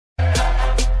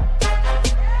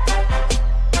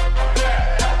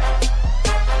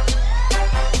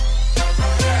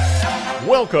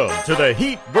Welcome to the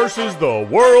Heat versus the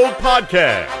World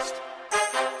podcast.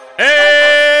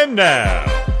 And now,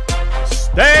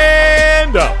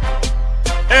 stand up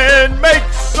and make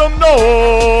some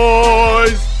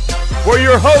noise for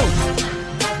your host,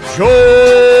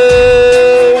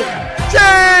 Joel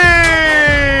Jacob.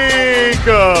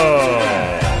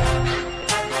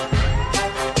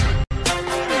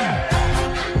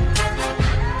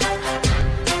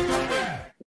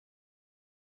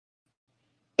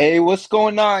 Hey, what's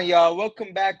going on, y'all?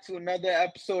 Welcome back to another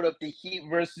episode of the Heat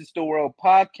versus the World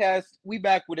podcast. We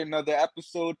back with another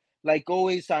episode. Like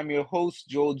always, I'm your host,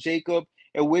 Joel Jacob,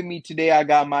 and with me today, I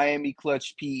got Miami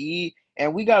Clutch PE,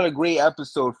 and we got a great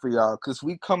episode for y'all because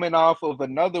we coming off of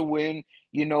another win,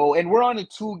 and we're on a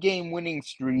 2-game winning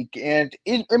streak, and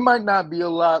it might not be a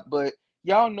lot, but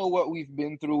y'all know what we've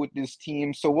been through with this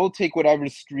team, so we'll take whatever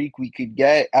streak we could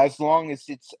get as long as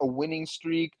it's a winning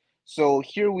streak. So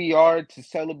here we are to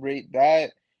celebrate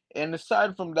that. And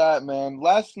aside from that, man,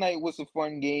 last night was a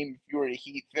fun game if you were a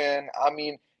Heat fan. I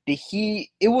mean, the Heat,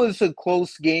 it was a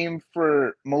close game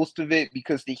for most of it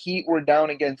because the Heat were down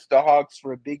against the Hawks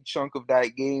for a big chunk of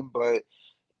that game. But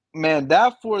man,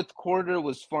 that fourth quarter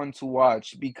was fun to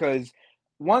watch because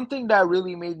one thing that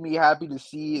really made me happy to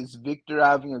see is Victor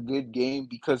having a good game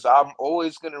because I'm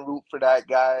always going to root for that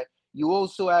guy. You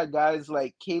also had guys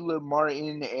like Caleb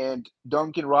Martin and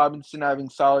Duncan Robinson having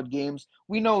solid games.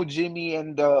 We know Jimmy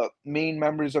and the main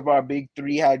members of our big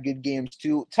three had good games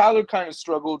too. Tyler kind of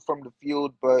struggled from the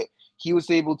field, but he was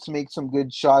able to make some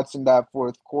good shots in that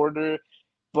fourth quarter.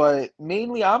 But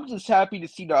mainly, I'm just happy to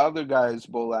see the other guys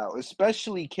bowl out,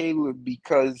 especially Caleb,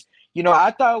 because,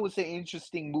 I thought it was an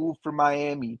interesting move for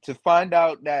Miami to find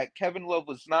out that Kevin Love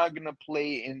was not going to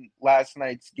play in last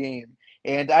night's game.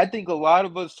 And I think a lot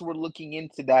of us were looking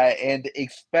into that and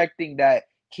expecting that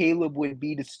Caleb would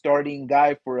be the starting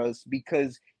guy for us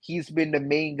because he's been the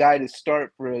main guy to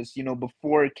start for us,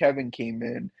 before Kevin came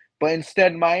in. But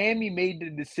instead, Miami made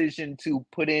the decision to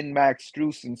put in Max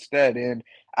Strus instead. And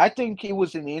I think it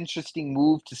was an interesting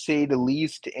move to say the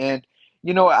least. And,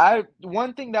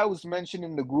 one thing that was mentioned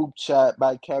in the group chat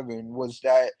by Kevin was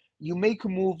that you make a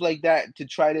move like that to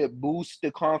try to boost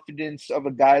the confidence of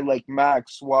a guy like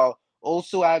Max while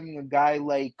also having a guy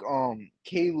like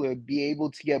Caleb be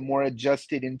able to get more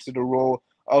adjusted into the role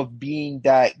of being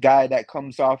that guy that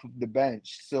comes off of the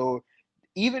bench. So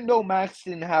even though Max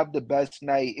didn't have the best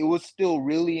night, it was still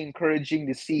really encouraging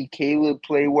to see Caleb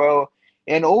play well.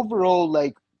 And overall,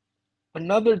 like,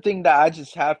 another thing that I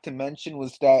just have to mention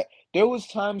was that there was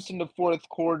times in the fourth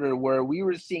quarter where we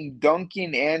were seeing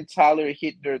Duncan and Tyler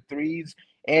hit their threes,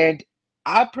 and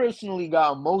I personally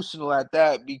got emotional at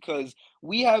that because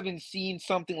we haven't seen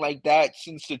something like that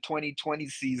since the 2020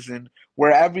 season,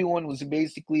 where everyone was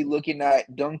basically looking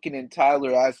at Duncan and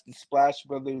Tyler as the Splash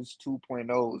Brothers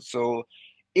 2.0. So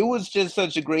it was just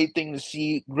such a great thing to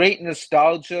see. Great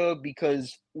nostalgia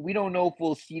because we don't know if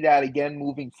we'll see that again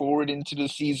moving forward into the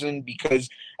season. Because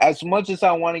as much as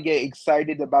I want to get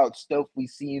excited about stuff we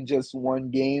see in just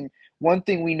one game, one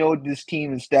thing we know this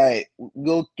team is that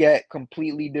we'll get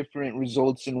completely different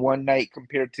results in one night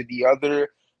compared to the other.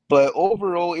 But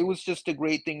overall, it was just a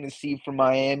great thing to see for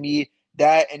Miami.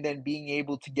 That and then being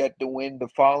able to get the win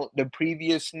the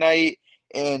previous night.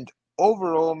 And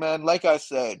overall, man, like I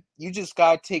said, you just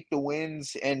gotta take the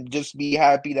wins and just be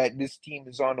happy that this team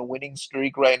is on a winning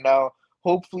streak right now.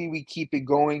 Hopefully, we keep it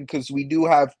going because we do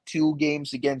have 2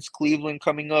 games against Cleveland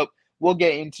coming up. We'll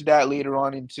get into that later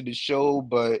on into the show,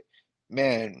 but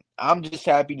man, I'm just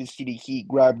happy to see the Heat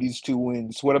grab these 2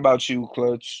 wins. What about you,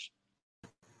 Clutch?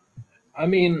 I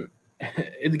mean,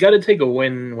 it's got to take a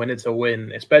win when it's a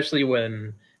win, especially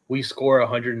when we score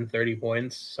 130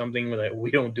 points, something that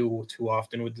we don't do too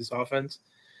often with this offense.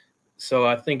 So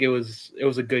I think it was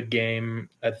a good game.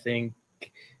 I think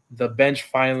the bench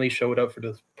finally showed up for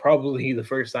probably the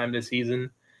first time this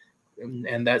season,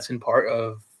 and that's in part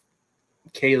of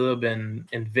Caleb and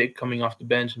Vic coming off the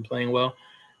bench and playing well.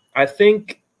 I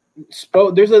think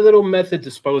there's a little method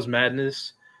to Spo's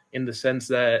madness in the sense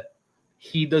that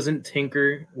he doesn't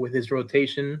tinker with his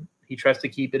rotation. He tries to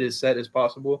keep it as set as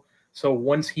possible. So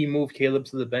once he moved Caleb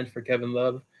to the bench for Kevin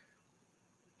Love,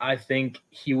 I think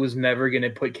he was never going to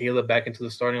put Caleb back into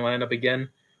the starting lineup again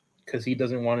because he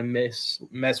doesn't want to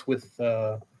mess with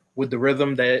the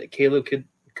rhythm that Caleb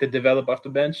could develop off the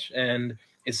bench. And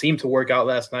it seemed to work out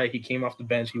last night. He came off the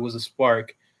bench. He was a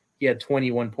spark. He had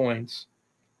 21 points,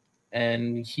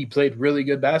 and he played really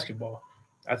good basketball.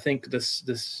 I think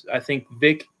I think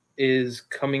Vic is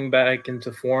coming back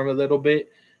into form a little bit.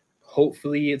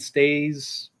 Hopefully it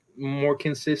stays more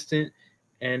consistent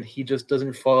and he just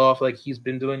doesn't fall off like he's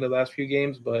been doing the last few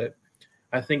games. But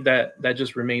I think that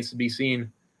just remains to be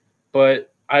seen.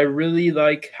 But I really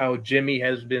like how Jimmy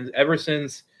has been ever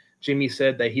since Jimmy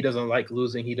said that he doesn't like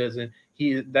losing.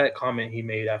 That comment he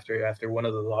made after one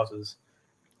of the losses.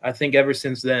 I think ever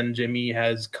since then, Jimmy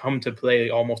has come to play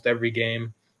almost every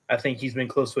game. I think he's been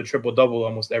close to a triple double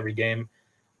almost every game,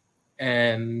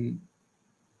 and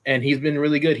he's been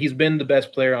really good. He's been the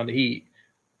best player on the Heat,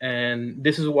 and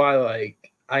this is why,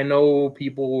 like, I know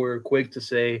people were quick to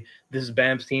say this is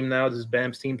Bam's team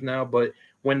now, but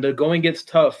when the going gets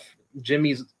tough,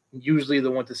 Jimmy's usually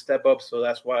the one to step up. So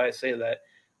that's why I say that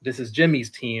this is Jimmy's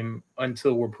team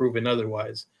until we're proven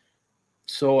otherwise.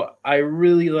 So I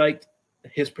really liked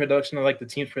his production. I like the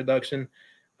team's production.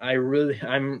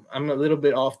 I'm a little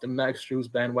bit off the Max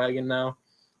Strus bandwagon now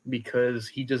because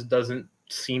he just doesn't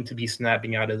seem to be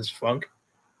snapping out of this funk.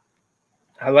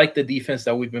 I like the defense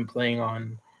that we've been playing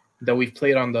on, that we've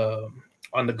played on the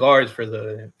guards for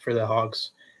the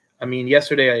Hawks. I mean,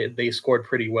 yesterday they scored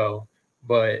pretty well,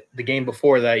 but the game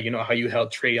before that, you know how you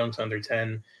held Trae Young to under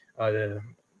 10.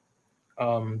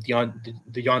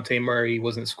 Dejounte Murray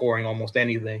wasn't scoring almost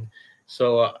anything.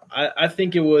 So I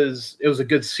think it was a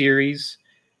good series,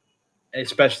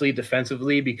 especially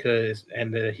defensively, because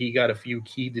he got a few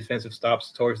key defensive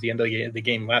stops towards the end of the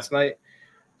game last night.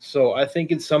 So I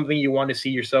think it's something you want to see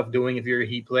yourself doing if you're a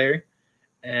Heat player,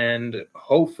 and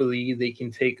hopefully they can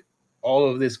take all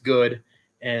of this good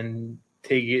and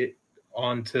take it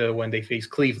on to when they face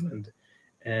Cleveland,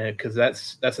 because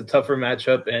that's a tougher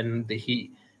matchup, and the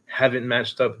Heat haven't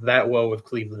matched up that well with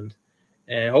Cleveland.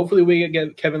 And hopefully we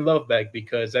get Kevin Love back,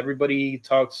 because everybody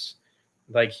talks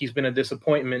like he's been a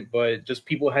disappointment, but just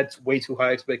people had way too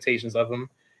high expectations of him.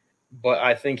 But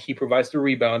I think he provides the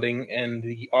rebounding and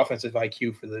the offensive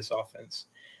IQ for this offense.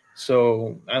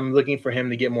 So I'm looking for him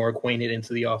to get more acquainted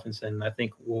into the offense, and I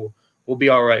think we'll be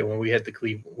all right when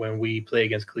we play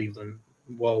against Cleveland.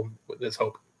 Well, let's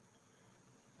hope.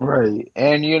 Right.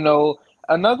 And,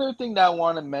 another thing that I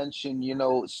want to mention,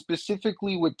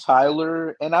 specifically with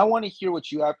Tyler, and I want to hear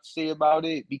what you have to say about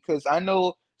it, because I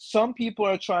know some people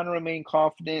are trying to remain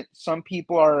confident, some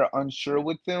people are unsure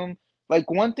with him. Like,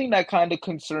 one thing that kind of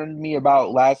concerned me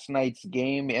about last night's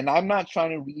game, and I'm not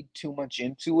trying to read too much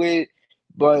into it,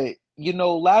 but,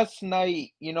 last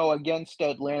night, against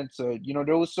Atlanta,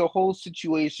 there was a whole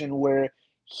situation where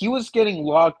he was getting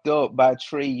locked up by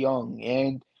Trae Young,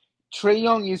 and Trae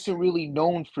Young isn't really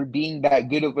known for being that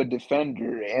good of a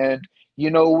defender. And,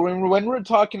 when we're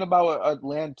talking about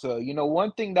Atlanta,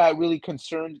 one thing that really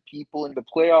concerned people in the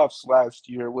playoffs last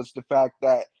year was the fact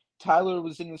that Tyler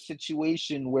was in a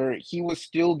situation where he was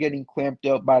still getting clamped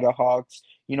up by the Hawks,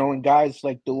 and guys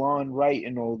like DeLon Wright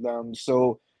and all them.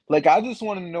 So, like, I just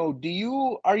want to know,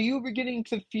 are you beginning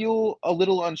to feel a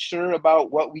little unsure about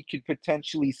what we could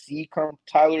potentially see come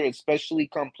Tyler, especially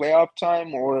come playoff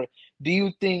time? Or do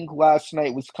you think last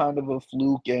night was kind of a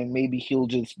fluke and maybe he'll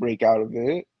just break out of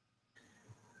it?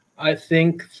 I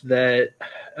think that,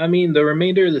 the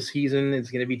remainder of the season is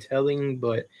going to be telling,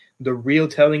 but the real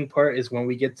telling part is when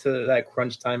we get to that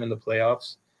crunch time in the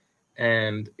playoffs.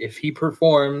 And if he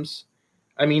performs,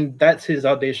 that's his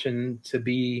audition to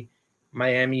be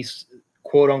Miami's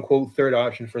quote unquote third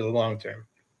option for the long term.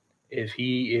 If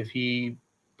he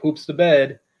poops the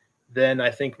bed, then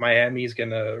I think Miami is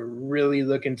gonna really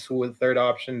look into a third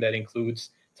option that includes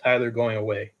Tyler going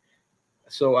away.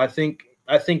 So I think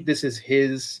this is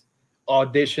his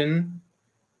audition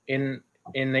in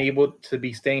able to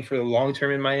be staying for the long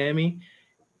term in Miami,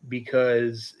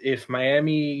 because if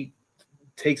Miami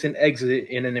takes an exit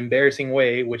in an embarrassing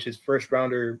way, which is first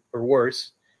rounder or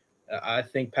worse, I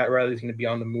think Pat Riley is going to be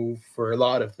on the move for a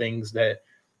lot of things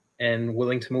and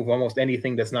willing to move almost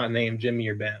anything that's not named Jimmy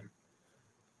or Bam.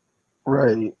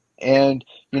 Right. And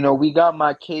we got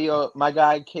my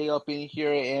guy K up in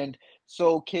here, and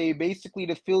so K, basically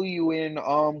to fill you in,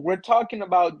 we're talking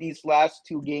about these last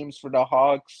two games for the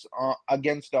Hawks,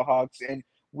 against the Hawks, and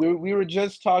we were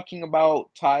just talking about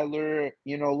Tyler.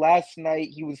 Last night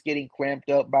he was getting clamped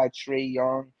up by Trae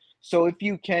Young. So if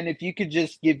you could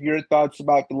just give your thoughts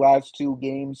about the last two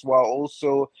games, while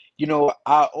also,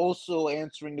 also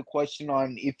answering the question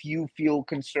on if you feel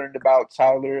concerned about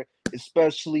Tyler,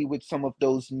 especially with some of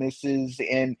those misses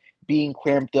and being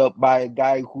clamped up by a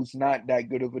guy who's not that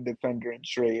good of a defender in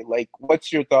Trae. Like,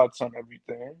 what's your thoughts on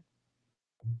everything?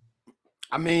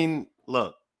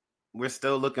 Look, we're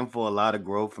still looking for a lot of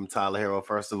growth from Tyler Herro.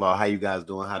 First of all, how you guys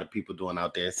doing? How the people doing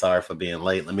out there? Sorry for being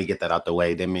late. Let me get that out the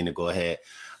way. Didn't mean to go ahead.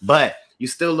 But you're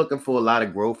still looking for a lot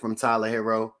of growth from Tyler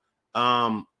Herro.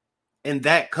 And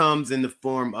that comes in the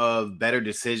form of better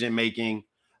decision-making,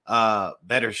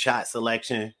 better shot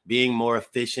selection, being more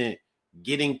efficient,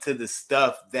 getting to the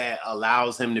stuff that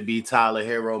allows him to be Tyler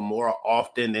Hero more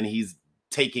often than he's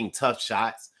taking tough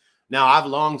shots. Now, I've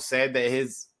long said that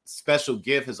his special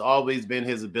gift has always been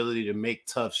his ability to make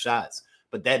tough shots,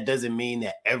 but that doesn't mean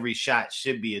that every shot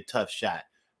should be a tough shot.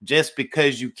 Just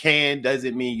because you can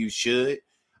doesn't mean you should.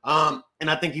 And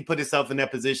I think he put himself in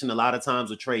that position a lot of times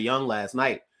with Trae Young last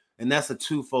night, and that's a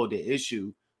twofold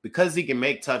issue. Because he can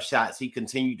make tough shots, he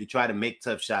continued to try to make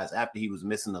tough shots after he was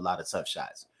missing a lot of tough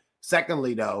shots.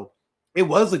 Secondly, though, it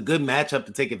was a good matchup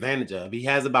to take advantage of. He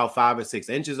has about 5 or 6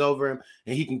 inches over him,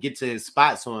 and he can get to his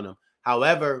spots on him.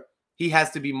 However, he has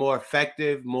to be more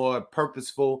effective, more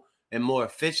purposeful, and more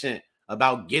efficient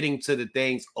about getting to the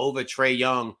things over Trae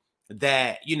Young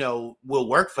that, will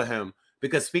work for him.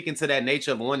 Because speaking to that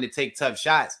nature of wanting to take tough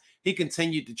shots, he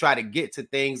continued to try to get to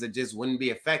things that just wouldn't be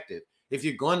effective. If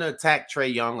you're going to attack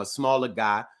Trae Young, a smaller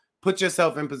guy, put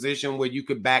yourself in position where you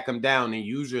could back him down and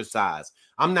use your size.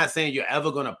 I'm not saying you're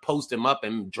ever going to post him up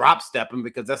and drop step him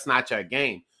because that's not your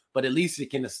game. But at least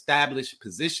it can establish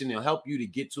position and help you to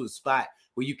get to a spot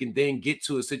where you can then get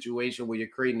to a situation where you're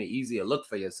creating an easier look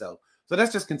for yourself. So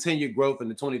that's just continued growth in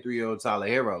the 23-year-old Tyler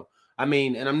Hero. I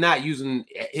mean, and I'm not using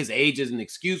his age as an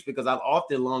excuse because I've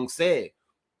often long said,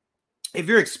 if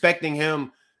you're expecting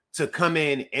him to come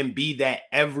in and be that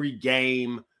every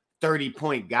game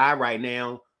 30-point guy right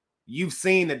now, you've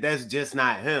seen that that's just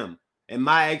not him. And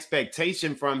my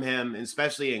expectation from him,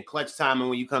 especially in clutch time and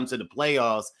when you come to the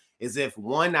playoffs, is if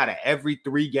 1 out of every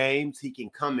 3 games he can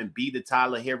come and be the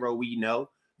Tyler Hero we know,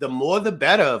 the more the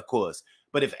better, of course.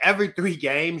 But if every 3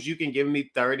 games you can give me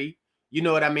 30, you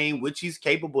know what I mean, which he's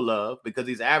capable of because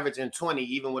he's averaging 20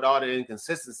 even with all the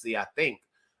inconsistency, I think.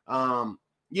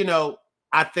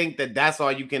 I think that that's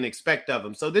all you can expect of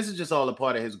him. So this is just all a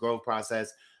part of his growth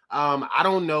process. I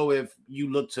don't know if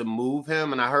you look to move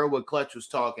him, and I heard what Clutch was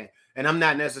talking, and I'm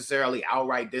not necessarily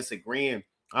outright disagreeing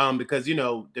because,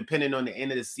 depending on the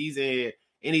end of the season,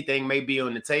 anything may be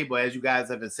on the table, as you guys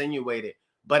have insinuated.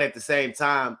 But at the same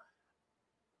time,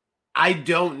 I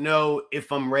don't know if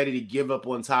I'm ready to give up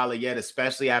on Tyler yet,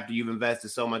 especially after you've invested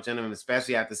so much in him,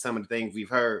 especially after some of the things we've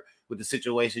heard with the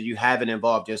situation you haven't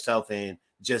involved yourself in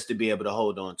just to be able to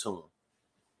hold on to him.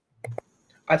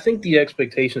 I think the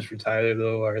expectations for Tyler,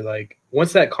 though, are like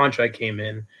once that contract came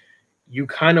in, you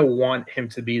kind of want him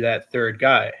to be that third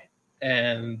guy.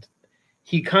 And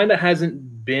he kind of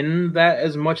hasn't been that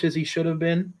as much as he should have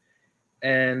been.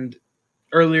 And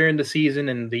earlier in the season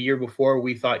and the year before,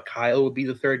 we thought Kyle would be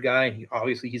the third guy. And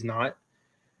obviously he's not.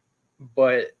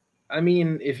 But, I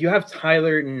mean, if you have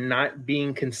Tyler not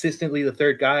being consistently the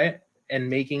third guy and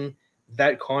making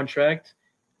that contract,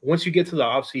 once you get to the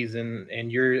offseason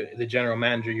and you're the general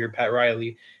manager, you're Pat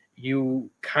Riley, you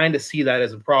kind of see that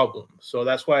as a problem. So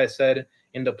that's why I said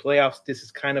in the playoffs, this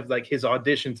is kind of like his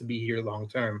audition to be here long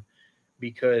term.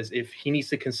 Because if he needs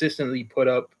to consistently put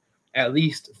up at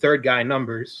least third guy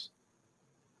numbers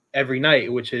every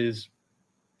night, which is,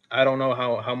 I don't know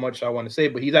how much I want to say,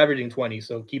 but he's averaging 20,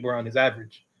 so keep around his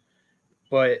average.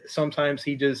 But sometimes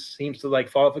he just seems to like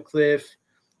fall off a cliff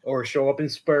or show up in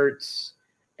spurts.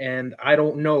 And I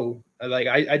don't know, like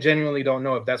I genuinely don't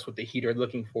know if that's what the Heat are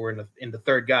looking for in the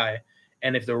third guy.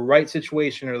 And if the right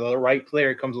situation or the right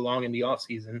player comes along in the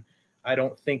offseason, I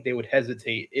don't think they would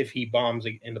hesitate if he bombs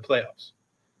in the playoffs.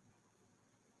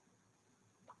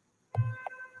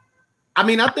 I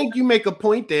mean, I think you make a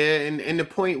point there, and the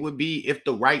point would be if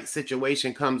the right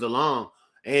situation comes along.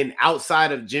 And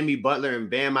outside of Jimmy Butler and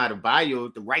Bam Adebayo,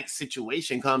 if the right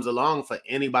situation comes along for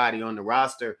anybody on the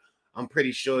roster, I'm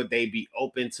pretty sure they'd be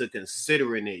open to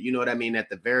considering it. You know what I mean? At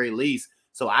the very least.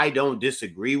 So I don't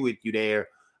disagree with you there.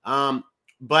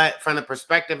 But from the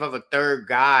perspective of a third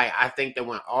guy, I think that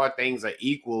when all things are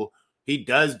equal, he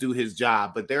does do his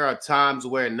job. But there are times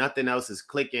where nothing else is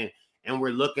clicking and we're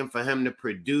looking for him to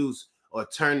produce or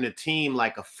turn the team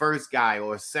like a first guy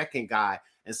or a second guy.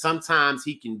 And sometimes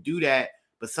he can do that,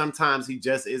 but sometimes he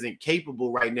just isn't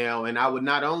capable right now. And I'm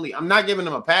not giving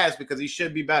him a pass because he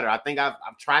should be better. I think I've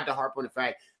tried to harp on the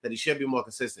fact that he should be more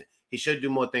consistent. He should do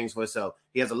more things for himself.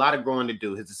 He has a lot of growing to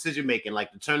do. His decision-making,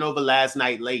 like the turnover last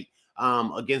night late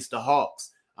against the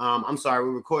Hawks. I'm sorry,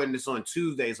 we're recording this on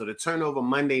Tuesday. So the turnover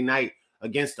Monday night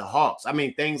against the Hawks. I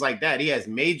mean, things like that. He has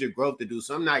major growth to do.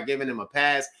 So I'm not giving him a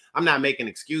pass. I'm not making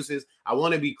excuses. I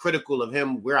want to be critical of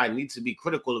him where I need to be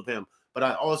critical of him. But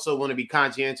I also want to be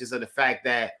conscientious of the fact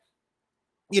that,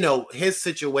 his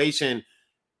situation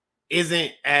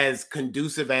isn't as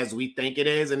conducive as we think it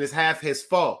is. And it's half his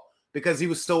fault because he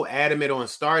was so adamant on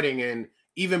starting. And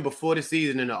even before the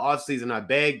season and the offseason, I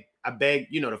beg,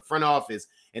 the front office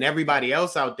and everybody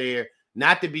else out there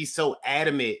not to be so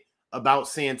adamant about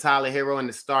seeing Tyler Hero in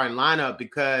the starting lineup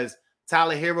because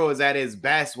Tyler Hero is at his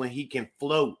best when he can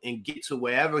float and get to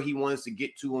wherever he wants to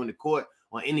get to on the court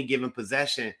on any given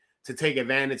possession to take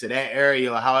advantage of that area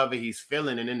or however he's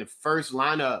feeling. And in the first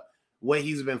lineup, what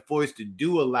he's been forced to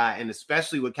do a lot, and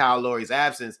especially with Kyle Lowry's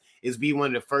absence, is be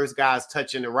one of the first guys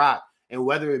touching the rock. And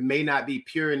whether it may not be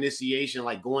pure initiation,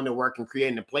 like going to work and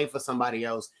creating a play for somebody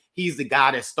else, he's the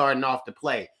guy that's starting off the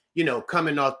play,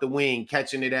 coming off the wing,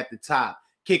 catching it at the top,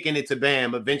 kicking it to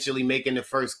Bam, eventually making the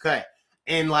first cut.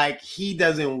 And he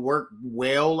doesn't work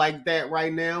well like that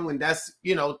right now. And that's,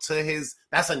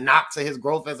 that's a knock to his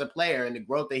growth as a player and the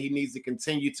growth that he needs to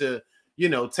continue to,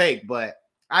 take. But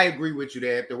I agree with you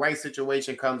there. If the right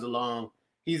situation comes along,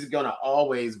 he's going to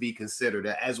always be considered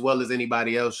as well as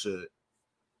anybody else should.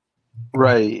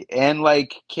 Right. And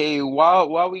Kay,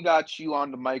 while we got you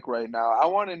on the mic right now, I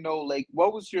want to know,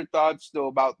 what was your thoughts though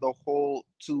about the whole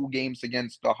 2 games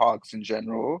against the Hawks in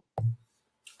general?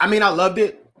 I mean, I loved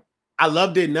it. I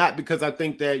loved it not because I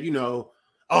think that,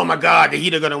 oh my God, the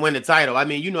Heat are going to win the title. I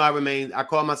mean, I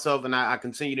call myself, and I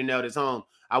continue to nail this home,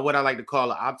 what I like to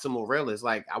call an optimal realist.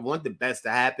 I want the best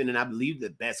to happen, and I believe the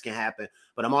best can happen,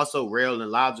 but I'm also real and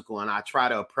logical, and I try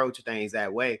to approach things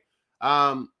that way.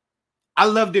 I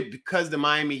loved it because the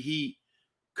Miami Heat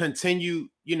continue,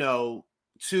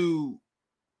 to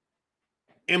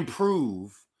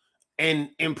improve. And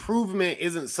improvement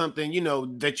isn't something,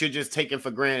 that you're just taking for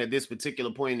granted at this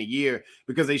particular point in the year,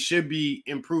 because they should be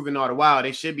improving all the while.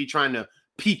 They should be trying to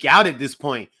peak out at this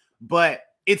point. But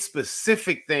it's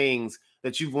specific things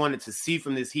that you've wanted to see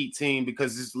from this Heat team,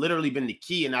 because it's literally been the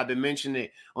key. And I've been mentioning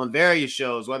it on various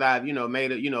shows, whether I've,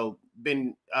 made it,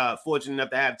 been fortunate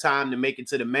enough to have time to make it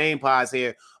to the main pods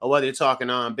here, or whether you're talking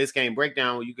on Biscayne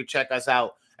Breakdown, where you could check us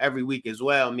out every week as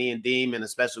well. Me and Deem and a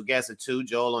special guest or two,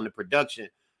 Joel, on the production.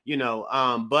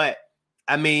 But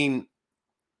I mean,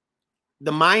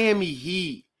 the Miami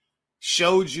Heat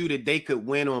showed you that they could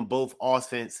win on both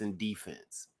offense and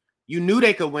defense. You knew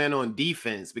they could win on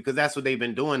defense because that's what they've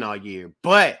been doing all year,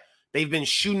 but they've been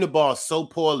shooting the ball so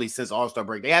poorly since All-Star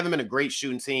break. They haven't been a great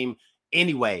shooting team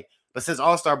anyway, but since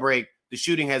All-Star break, the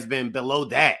shooting has been below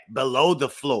the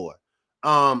floor.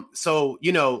 So,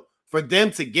 for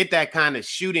them to get that kind of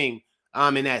shooting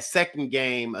in that second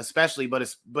game, especially,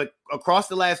 but across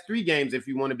the last 3 games, if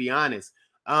you want to be honest,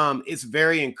 it's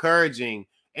very encouraging.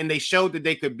 And they showed that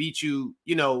they could beat you,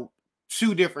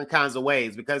 2 different kinds of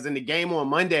ways, because in the game on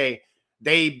Monday,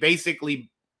 they basically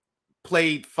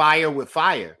played fire with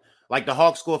fire. The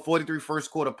Hawks scored 43 first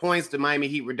quarter points. The Miami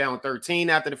Heat were down 13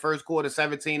 after the first quarter,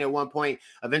 17 at one point,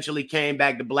 eventually came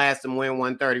back to blast and win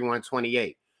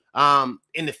 131-28.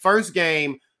 In the first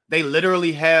game, they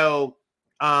literally held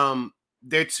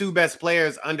their 2 best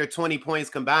players under 20 points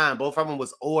combined. Both of them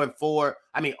was 0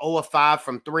 of 5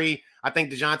 from 3. I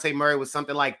think DeJounte Murray was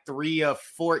something like 3 of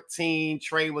 14.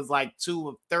 Trey was like 2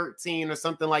 of 13 or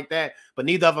something like that, but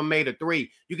neither of them made a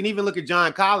 3. You can even look at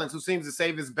John Collins, who seems to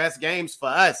save his best games for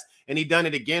us, and he done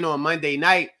it again on Monday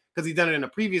night because he done it in a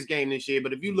previous game this year.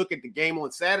 But if you look at the game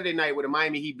on Saturday night where the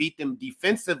Miami Heat beat them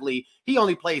defensively, he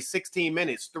only played 16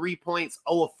 minutes, 3 points,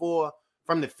 0 of 4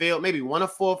 from the field, maybe 1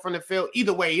 of 4 from the field.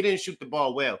 Either way, he didn't shoot the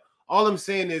ball well. All I'm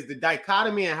saying is the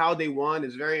dichotomy and how they won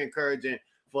is very encouraging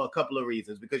for a couple of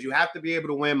reasons, because you have to be able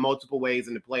to win multiple ways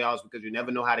in the playoffs, because you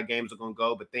never know how the games are going to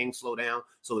go, but things slow down.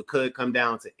 So it could come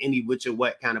down to any which or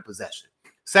what kind of possession.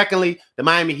 Secondly, the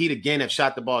Miami Heat again have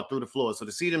shot the ball through the floor. So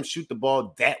to see them shoot the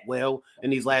ball that well in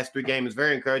these last 3 games is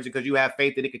very encouraging, because you have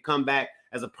faith that it could come back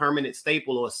as a permanent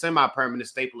staple or a semi-permanent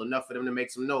staple, enough for them to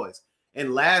make some noise.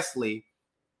 And lastly,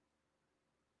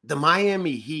 the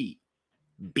Miami Heat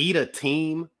beat a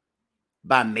team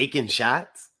by making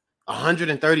shots,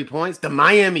 130 points. The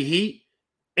Miami Heat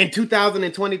in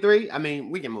 2023. I mean,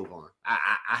 we can move on.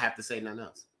 I have to say nothing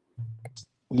else.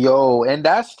 Yo, and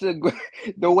that's the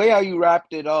way how you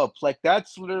wrapped it up.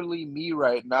 That's literally me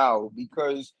right now,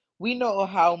 because we know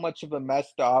how much of a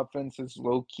mess the offense has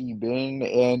low-key been.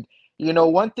 And,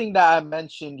 one thing that I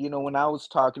mentioned, when I was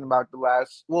talking about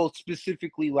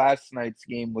specifically last night's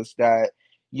game, was that,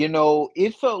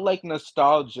 it felt like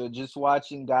nostalgia just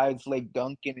watching guys like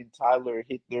Duncan and Tyler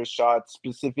hit their shots,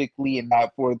 specifically in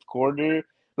that fourth quarter.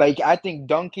 I think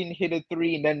Duncan hit a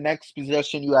 3, and then next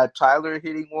possession you had Tyler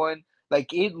hitting one.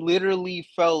 It literally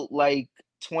felt like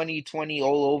 2020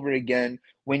 all over again,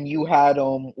 when you had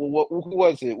who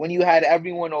was it? When you had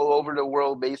everyone all over the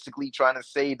world basically trying to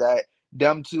say that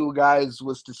them 2 guys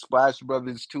was the Splash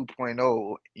Brothers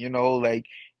 2.0.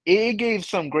 It gave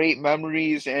some great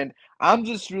memories, and I'm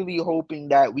just really hoping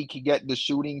that we could get the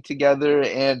shooting together.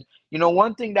 And,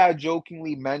 one thing that I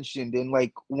jokingly mentioned in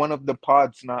one of the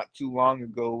pods not too long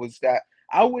ago was that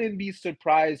I wouldn't be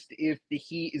surprised if the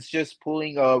Heat is just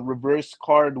pulling a reverse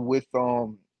card with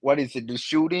what is it, the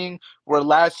shooting, where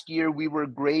last year we were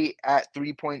great at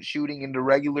 3-point shooting in the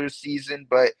regular season,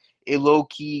 but it low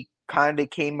key kind of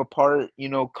came apart,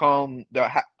 come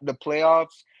the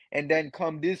playoffs. And then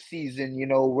come this season,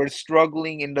 we're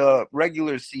struggling in the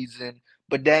regular season,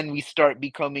 but then we start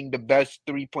becoming the best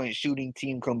 3-point shooting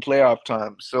team come playoff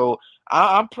time. So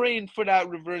I'm praying for that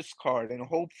reverse card, and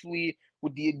hopefully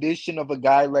with the addition of a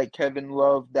guy like Kevin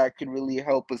Love, that could really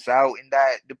help us out in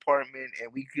that department,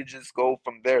 and we could just go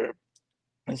from there.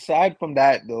 Aside from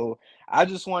that, though, I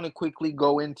just want to quickly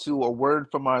go into a word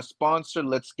from our sponsor.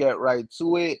 Let's get right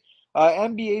to it.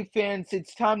 NBA fans,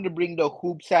 it's time to bring the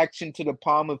hoops action to the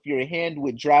palm of your hand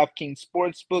with DraftKings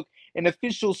Sportsbook, an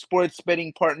official sports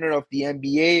betting partner of the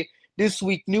NBA. This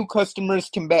week, new customers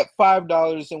can bet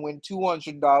 $5 and win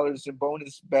 $200 in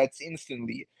bonus bets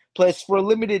instantly. Plus, for a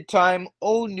limited time,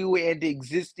 all new and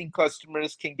existing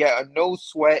customers can get a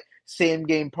no-sweat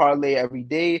same-game parlay every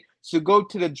day. So go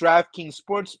to the DraftKings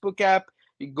Sportsbook app.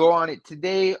 You go on it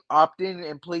today, opt in,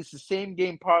 and place the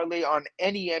same-game parlay on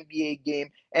any NBA game.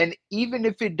 And even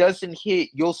if it doesn't hit,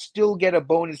 you'll still get a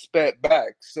bonus bet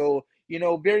back. So,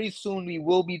 very soon we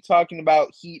will be talking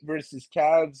about Heat versus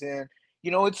Cavs. And,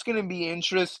 it's going to be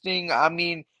interesting. I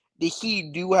mean, the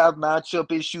Heat do have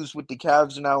matchup issues with the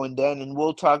Cavs now and then, and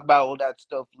we'll talk about all that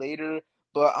stuff later.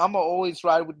 But I'm going to always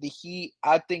ride with the Heat.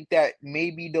 I think that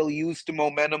maybe they'll use the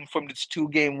momentum from this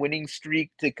 2-game winning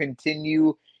streak to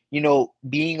continue,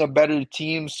 being a better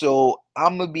team. So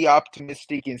I'm going to be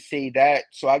optimistic and say that.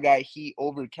 So I got Heat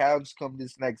over Cavs come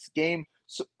this next game.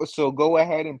 So go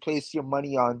ahead and place your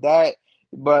money on that.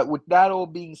 But with that all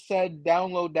being said,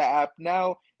 download the app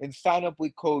now and sign up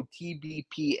with code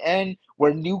TBPN,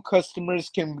 where new customers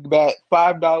can bet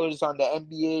 $5 on the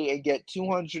NBA and get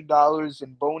 $200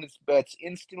 in bonus bets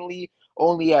instantly,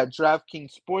 only at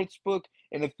DraftKings Sportsbook,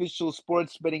 an official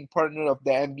sports betting partner of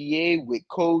the NBA, with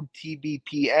code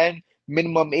TBPN.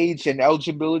 Minimum age and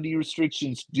eligibility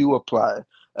restrictions do apply.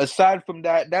 Aside from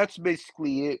that, that's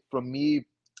basically it from me.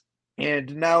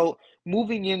 And now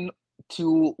moving in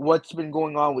to what's been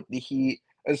going on with the Heat.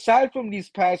 Aside from these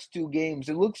past 2 games,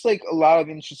 it looks like a lot of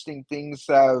interesting things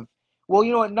have,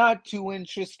 well, not too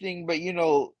interesting, but,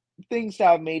 things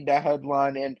have made the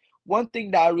headline. And one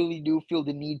thing that I really do feel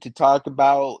the need to talk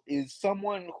about is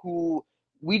someone who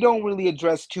we don't really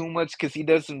address too much because he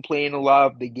doesn't play in a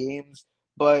lot of the games.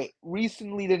 But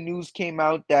recently the news came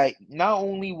out that not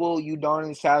only will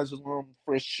Udonis Haslem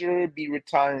for sure be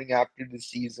retiring after the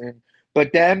season,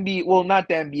 but the NBA, well, not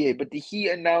the NBA, but the Heat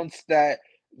announced that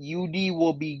UD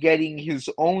will be getting his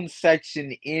own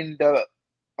section in the,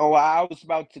 I was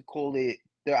about to call it,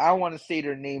 I want to say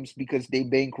their names because they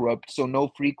bankrupt, so no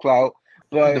free clout.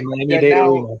 But the Miami-Dade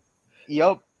Arena.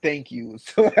 Yep, thank you.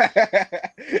 So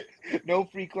no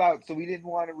free clout, so we didn't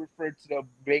want to refer to the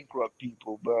bankrupt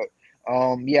people, but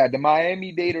the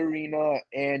Miami-Dade Arena,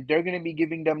 and they're gonna be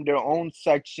giving them their own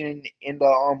section in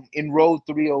the in row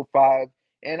 305.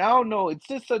 And I don't know, it's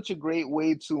just such a great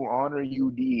way to honor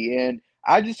UD. And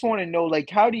I just want to know, like,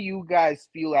 how do you guys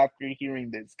feel after hearing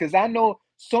this? Because I know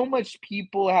so much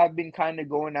people have been kind of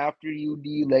going after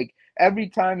UD. Like, every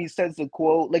time he says a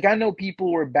quote, like, I know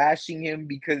people were bashing him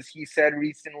because he said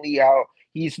recently how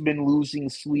he's been losing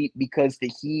sleep because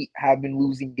the Heat have been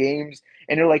losing games.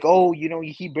 And they're like, oh,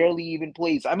 he barely even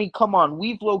plays. I mean, come on,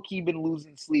 we've low-key been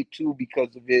losing sleep too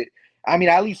because of it. I mean,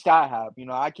 at least I have.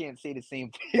 I can't say the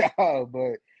same for y'all,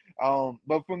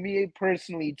 but for me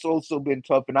personally, it's also been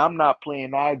tough, and I'm not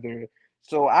playing either.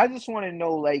 So I just want to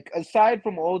know, like, aside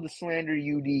from all the slander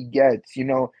UD gets,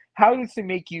 how does it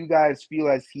make you guys feel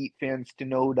as Heat fans to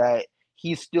know that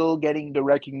he's still getting the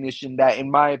recognition that,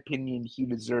 in my opinion, he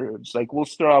deserves? Like, we'll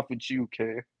start off with you,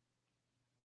 Kay.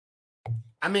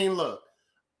 I mean, look,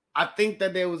 I think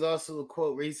that there was also a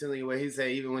quote recently where he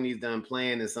said even when he's done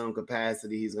playing in some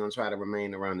capacity, he's going to try to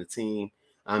remain around the team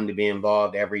to be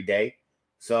involved every day.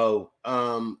 So,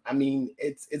 I mean,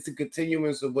 it's a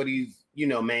continuance of what he's,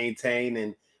 maintained.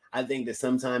 And I think that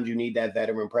sometimes you need that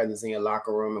veteran presence in your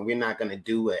locker room, and we're not going to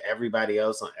do what everybody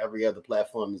else on every other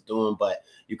platform is doing, but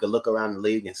you can look around the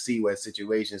league and see where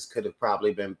situations could have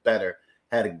probably been better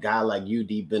had a guy like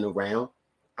UD been around.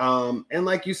 And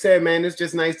like you said, man, it's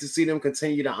just nice to see them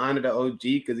continue to honor the OG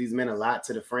because he's meant a lot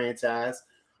to the franchise.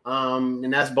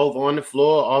 And that's both on the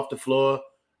floor, off the floor,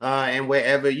 and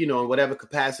wherever, in whatever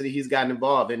capacity he's gotten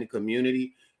involved in the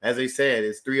community. As I said,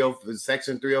 it's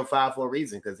Section 305 for a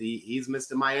reason because he's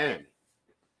Mr. Miami.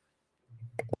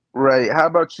 Right. How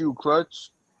about you, Clutch?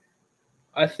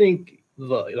 I think,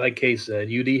 like Kay said,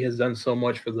 UD has done so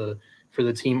much for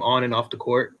the team on and off the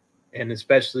court. and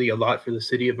especially a lot for the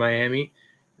city of Miami,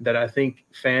 that I think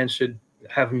fans should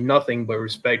have nothing but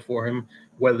respect for him,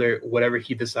 whatever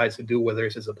he decides to do, whether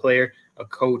it's as a player, a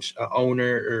coach, a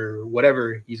owner, or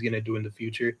whatever he's going to do in the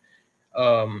future.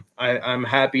 I'm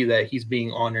happy that he's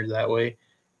being honored that way.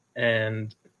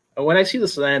 And when I see the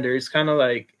slander, it's kind of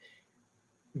like,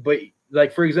 but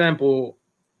like, for example,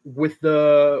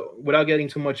 without getting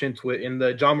too much into it, in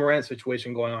the John Morant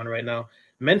situation going on right now,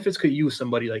 Memphis could use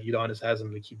somebody like Udonis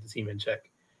Haslem to keep the team in check.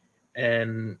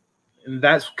 And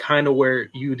that's kind of where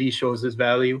UD shows his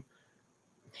value.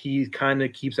 He kind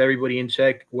of keeps everybody in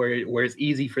check where it's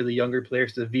easy for the younger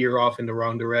players to veer off in the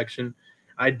wrong direction.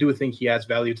 I do think he adds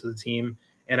value to the team,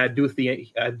 and I do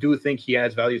think he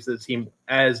adds value to the team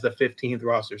as the 15th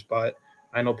roster spot.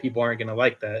 I know people aren't going to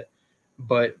like that,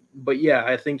 but yeah,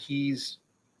 I think he's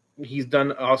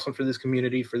done awesome for this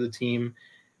community, for the team,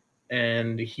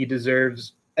 and he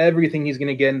deserves everything he's going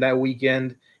to get in that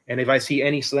weekend. And if I see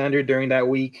any slander during that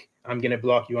week, I'm going to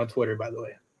block you on Twitter, by the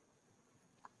way.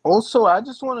 Also, I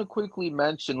just want to quickly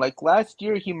mention, like last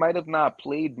year, he might have not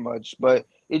played much, but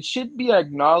it should be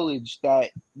acknowledged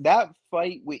that that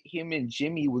fight with him and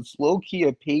Jimmy was low-key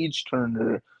a page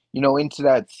turner, into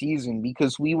that season,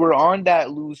 because we were on that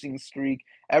losing streak.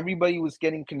 Everybody was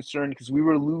getting concerned because we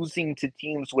were losing to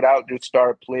teams without their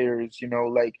star players,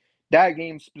 like that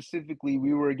game specifically,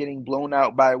 we were getting blown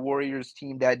out by a Warriors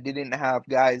team that didn't have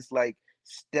guys like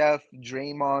Steph,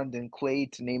 Draymond, and Clay,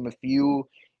 to name a few.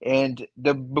 And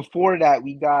before that,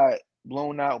 we got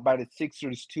blown out by the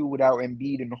Sixers too without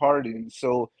Embiid and Harden.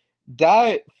 So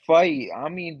that fight, I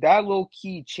mean, that low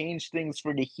key changed things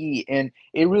for the Heat, and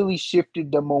it really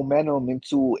shifted the momentum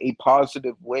into a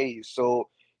positive way. So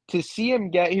to see him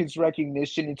get his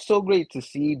recognition, it's so great to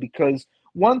see, because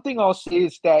one thing I'll say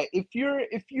is that if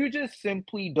you just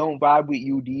simply don't vibe with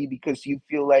UD because you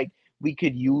feel like we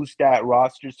could use that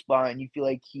roster spot and you feel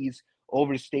like he's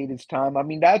overstayed his time, I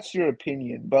mean, that's your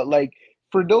opinion. But like,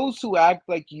 for those who act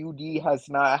like UD has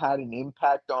not had an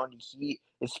impact on the Heat,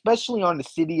 especially on the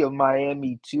city of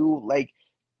Miami too, like,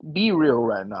 be real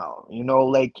right now.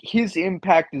 Like, his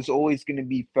impact is always going to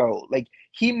be felt. Like,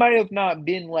 he might have not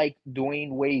been like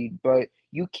Dwayne Wade, but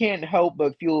you can't help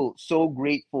but feel so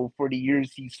grateful for the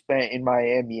years he spent in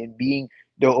Miami and being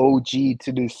the OG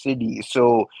to the city.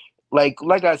 So like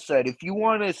I said, if you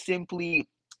want to simply,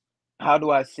 how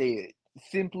do I say it?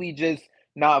 Simply just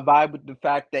not vibe with the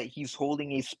fact that he's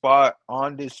holding a spot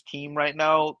on this team right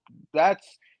now. That's,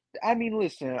 I mean,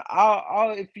 listen,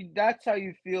 if that's how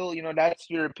you feel, that's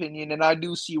your opinion, and I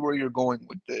do see where you're going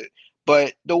with it.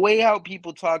 But the way how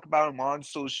people talk about him on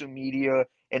social media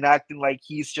and acting like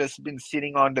he's just been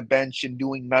sitting on the bench and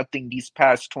doing nothing these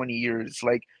past 20 years,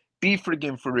 like, be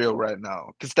freaking for real right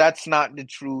now, because that's not the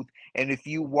truth. And if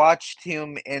you watched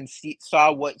him and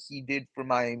saw what he did for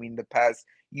Miami in the past,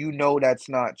 that's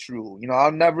not true.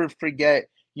 I'll never forget,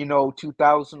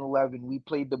 2011, we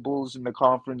played the Bulls in the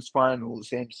conference finals,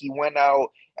 and he went out.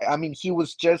 I mean, he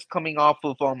was just coming off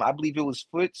of, I believe it was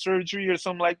foot surgery or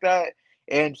something like that.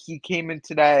 And he came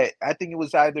into that, I think it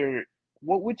was either,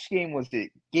 which game was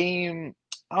it? I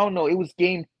don't know. It was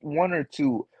game 1 or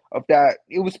 2 of that.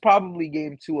 It was probably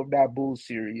game 2 of that Bulls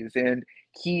series. And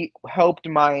he helped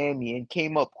Miami and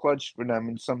came up clutch for them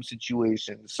in some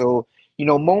situations. So,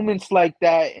 moments like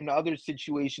that and other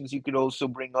situations you could also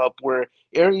bring up were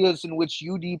areas in which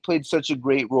UD played such a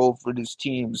great role for this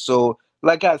team. So,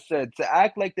 like I said, to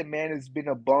act like the man has been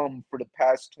a bum for the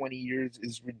past 20 years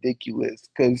is ridiculous,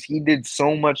 because he did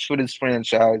so much for this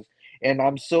franchise. And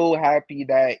I'm so happy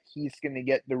that he's going to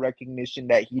get the recognition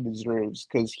that he deserves,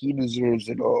 because he deserves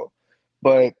it all.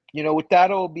 But, with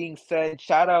that all being said,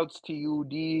 shout outs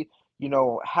to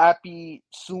UD. Happy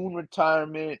soon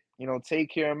retirement.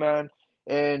 Take care, man.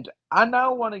 And I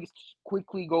now want to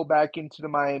quickly go back into the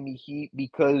Miami Heat,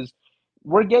 because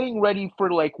we're getting ready for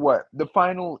the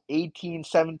final 18,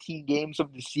 17 games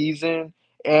of the season.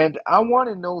 And I want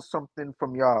to know something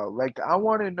from y'all. Like, I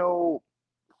want to know,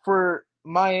 for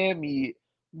Miami,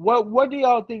 what do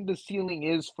y'all think the ceiling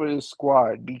is for this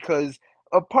squad? Because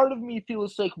a part of me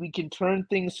feels like we can turn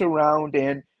things around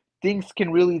and things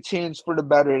can really change for the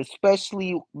better,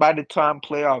 especially by the time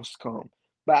playoffs come.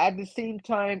 But at the same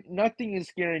time, nothing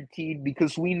is guaranteed,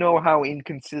 because we know how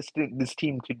inconsistent this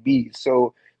team could be.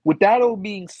 So, with that all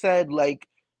being said, like,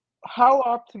 how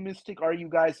optimistic are you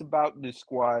guys about this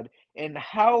squad, and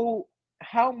how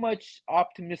much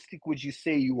optimistic would you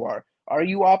say you are? Are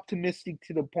you optimistic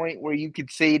to the point where you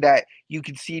could say that you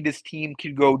could see this team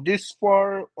could go this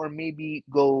far, or maybe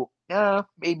go,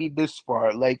 maybe this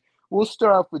far? Like, we'll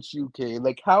start off with UK.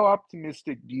 Like, how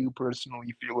optimistic do you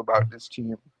personally feel about this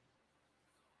team?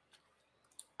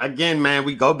 Again, man,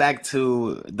 we go back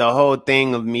to the whole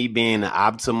thing of me being an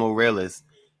optimal realist.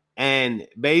 And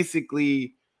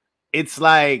basically, it's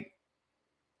like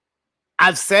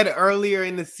I've said earlier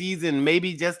in the season,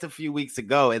 maybe just a few weeks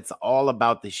ago, it's all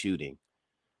about the shooting.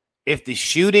 If the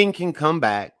shooting can come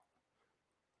back,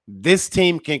 this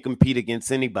team can compete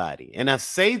against anybody. And I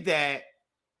say that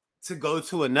to go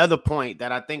to another point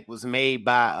that I think was made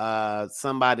by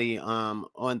somebody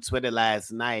on Twitter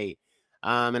last night.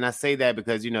 And I say that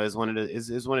because, it's one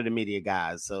of the media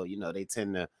guys. So, they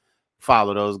tend to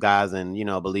follow those guys and,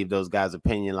 believe those guys'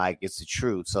 opinion like it's the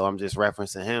truth. So I'm just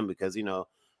referencing him because,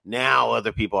 now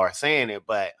other people are saying it.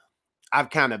 But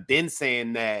I've kind of been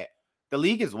saying that the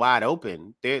league is wide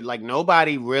open. They're like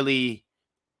nobody really,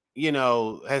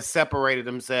 has separated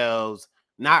themselves,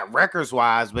 not records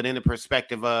wise, but in the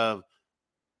perspective of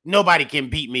nobody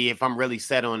can beat me if I'm really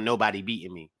set on nobody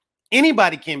beating me.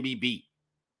 Anybody can be beat.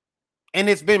 And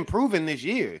it's been proven this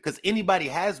year because anybody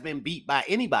has been beat by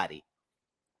anybody.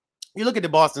 You look at the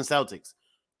Boston Celtics,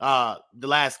 the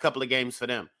last couple of games for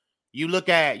them. You look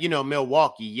at,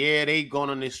 Milwaukee. Yeah, they going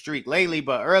on this streak lately,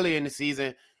 but earlier in the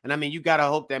season, and I mean, you got to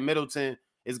hope that Middleton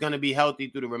is going to be healthy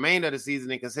through the remainder of the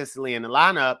season and consistently in the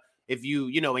lineup if you,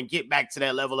 and get back to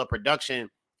that level of production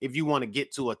if you want to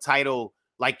get to a title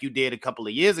like you did a couple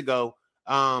of years ago.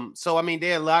 So, I mean,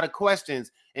 there are a lot of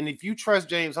questions. And if you trust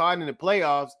James Harden in the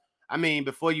playoffs, I mean,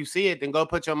 before you see it, then go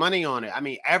put your money on it. I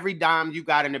mean, every dime you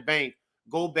got in the bank,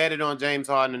 go bet it on James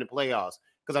Harden in the playoffs.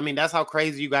 Because, I mean, that's how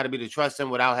crazy you got to be to trust him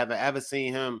without having ever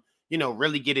seen him,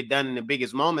 really get it done in the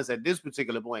biggest moments at this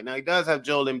particular point. Now, he does have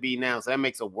Joel Embiid now, so that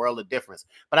makes a world of difference.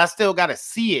 But I still got to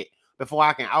see it before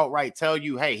I can outright tell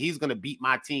you, hey, he's going to beat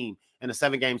my team in a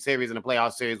 7-game series in a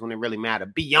playoff series when it really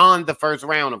mattered. Beyond the first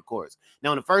round, of course.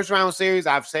 Now, in the first round series,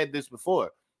 I've said this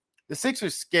before. The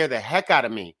Sixers scare the heck out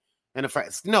of me. In the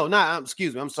first,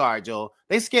 excuse me. I'm sorry, Joel.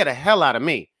 They scare the hell out of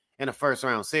me in a first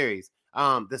round series.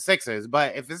 The Sixers.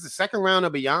 But if it's the second round or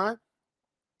beyond,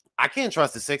 I can't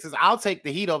trust the Sixers. I'll take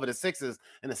the Heat over the Sixers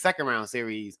in the second round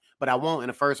series, but I won't in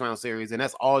the first round series, and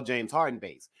that's all James Harden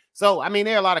based. So, I mean,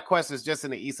 there are a lot of questions just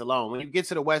in the East alone. When you get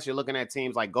to the West, you're looking at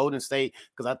teams like Golden State,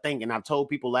 because I think, and I've told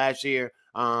people last year,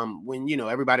 when,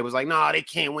 everybody was like, no, they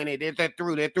can't win it. They're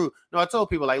through. No, I told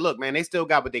people, like, look, man, they still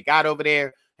got what they got over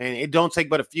there, and it don't take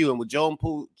but a few. And with Jordan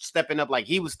Poole stepping up like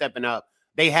he was stepping up,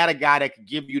 they had a guy that could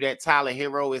give you that Tyler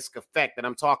Hero-esque effect that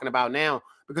I'm talking about now.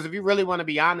 Because if you really want to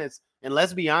be honest, and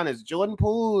let's be honest, Jordan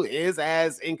Poole is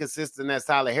as inconsistent as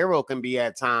Tyler Hero can be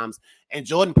at times. And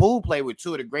Jordan Poole played with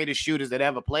two of the greatest shooters that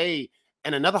ever played,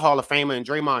 and another Hall of Famer in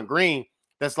Draymond Green.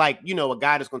 That's like, a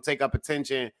guy that's going to take up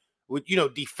attention with,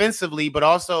 defensively, but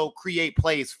also create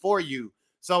plays for you.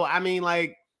 So, I mean,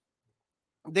 like,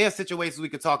 there are situations we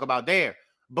could talk about there.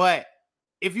 But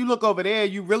if you look over there,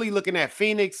 you're really looking at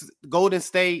Phoenix, Golden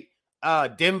State,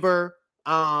 Denver,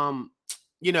 LeBron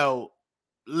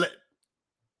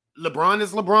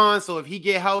is LeBron. So if he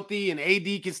get healthy and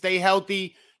AD can stay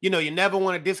healthy, you never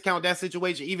want to discount that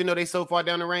situation, even though they so far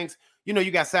down the ranks.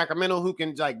 You got Sacramento who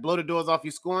can like blow the doors off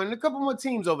you scoring, and a couple more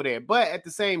teams over there. But at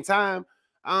the same time,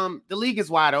 the league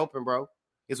is wide open, bro.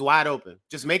 It's wide open.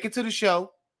 Just make it to the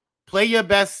show, play your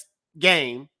best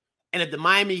game, and if the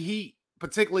Miami Heat,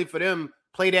 particularly for them,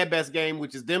 play their best game,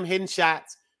 which is them hitting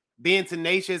shots, being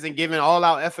tenacious and giving all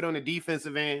out effort on the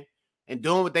defensive end, and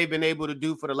doing what they've been able to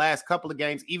do for the last couple of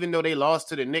games, even though they lost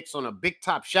to the Knicks on a big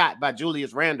top shot by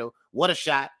Julius Randle. What a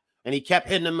shot. And he kept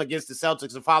hitting them against the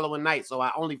Celtics the following night, so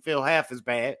I only feel half as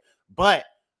bad. But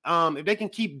if they can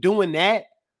keep doing that,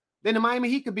 then the Miami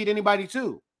Heat could beat anybody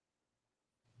too.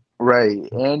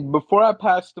 Right. And before I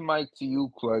pass the mic to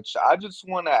you, Clutch, I just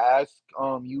want to ask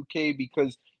UK,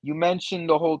 because you mentioned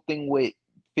the whole thing with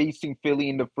facing Philly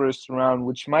in the first round,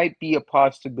 which might be a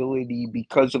possibility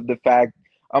because of the fact,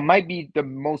 might be the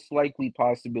most likely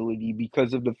possibility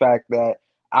because of the fact that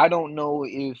I don't know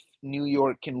if New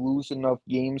York can lose enough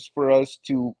games for us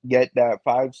to get that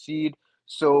 5 seed.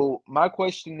 So my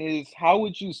question is, how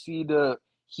would you see the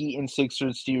Heat and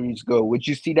Sixers series go? Would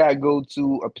you see that go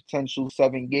to a potential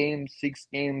 7 games, 6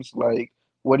 games? Like,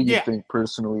 what do you think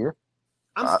personally?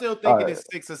 I'm still thinking it's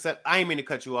 6 or 7. I ain't mean to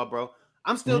cut you off, bro.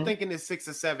 I'm still thinking it's 6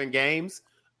 or 7 games.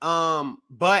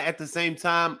 But at the same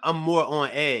time, I'm more on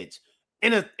edge.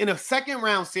 In a second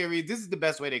round series, this is the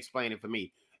best way to explain it for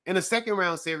me. In a second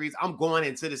round series, I'm going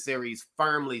into the series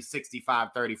firmly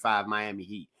 65-35 Miami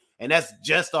Heat. And that's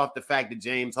just off the fact that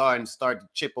James Harden started to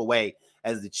chip away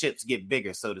as the chips get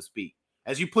bigger, so to speak.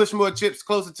 As you push more chips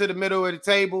closer to the middle of the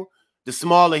table, the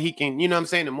smaller he can,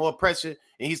 the more pressure,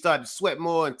 and he started to sweat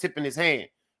more and tipping his hand.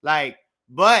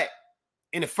 But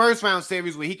in the first round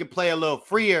series where he could play a little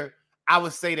freer, I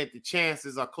would say that the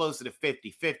chances are closer to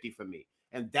 50-50 for me.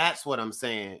 And that's what I'm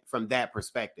saying from that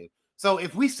perspective. So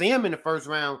if we see him in the first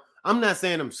round, I'm not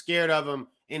saying I'm scared of him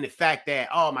in the fact that,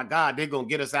 oh my God, they're going to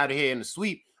get us out of here in the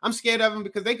sweep. I'm scared of them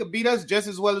because they could beat us just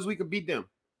as well as we could beat them.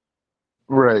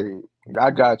 Right.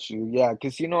 I got you. Yeah,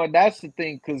 because that's the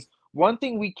thing. Because one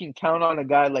thing we can count on a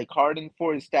guy like Harden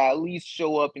for is to at least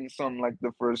show up in some like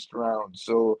the first round.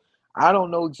 So I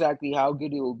don't know exactly how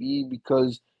good it will be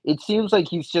because it seems like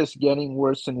he's just getting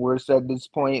worse and worse at this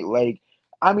point. Like,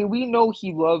 I mean, we know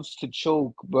he loves to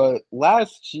choke, but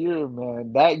last year,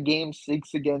 man, that game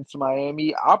 6 against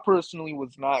Miami, I personally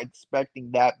was not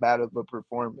expecting that bad of a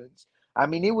performance. I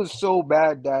mean, it was so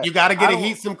bad that you got to get a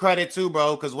Heat some credit too,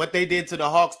 bro, because what they did to the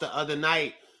Hawks the other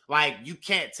night, like, you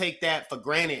can't take that for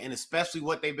granted, and especially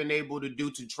what they've been able to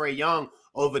do to Trae Young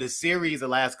over the series the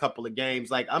last couple of games.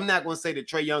 Like, I'm not going to say that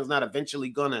Trae Young's not eventually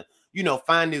going to,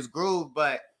 find his groove,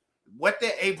 but what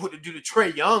they're able to do to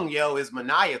Trae Young, yo, is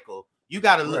maniacal. You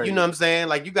got to, Right. you know what I'm saying?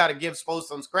 Like, you got to give Spo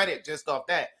some credit just off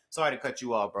that. Sorry to cut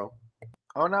you off, bro.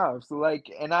 Oh no, so like,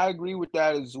 and I agree with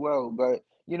that as well. But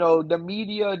the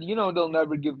media, they'll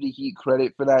never give the Heat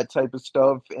credit for that type of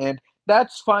stuff, and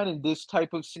that's fine in this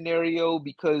type of scenario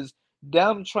because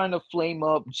them trying to flame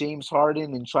up James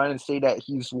Harden and trying to say that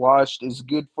he's washed is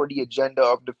good for the agenda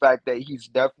of the fact that he's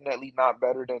definitely not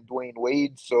better than Dwayne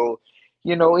Wade. So,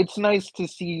 it's nice to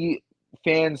see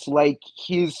fans like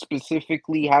his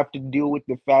specifically have to deal with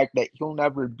the fact that he'll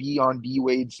never be on D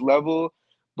Wade's level.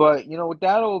 But with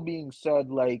that all being said,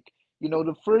 like,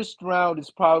 the first round is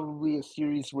probably a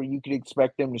series where you could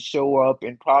expect them to show up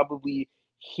and probably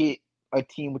hit a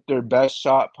team with their best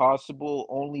shot possible,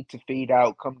 only to fade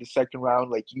out come the second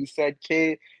round, like you said,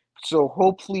 Kay. So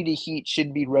hopefully the Heat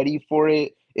should be ready for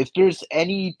it. If there's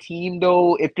any team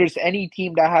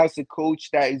that has a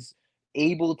coach that is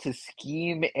able to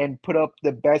scheme and put up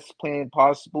the best plan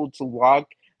possible to lock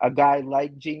a guy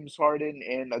like James Harden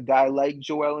and a guy like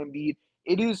Joel Embiid,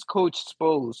 it is Coach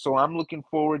Spo, so I'm looking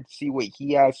forward to see what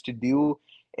he has to do,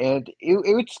 and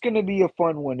it's going to be a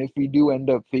fun one if we do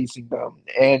end up facing them.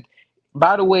 And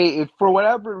by the way, if for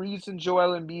whatever reason,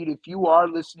 Joel Embiid, if you are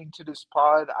listening to this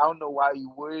pod, I don't know why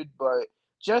you would, but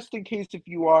just in case if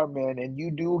you are, man, and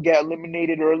you do get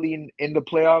eliminated early in the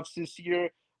playoffs this year,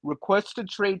 request a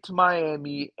trade to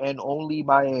Miami and only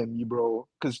Miami, bro,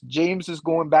 because James is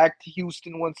going back to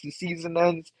Houston once the season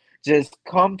ends. Just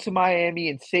come to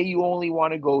Miami and say you only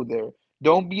want to go there.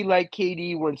 Don't be like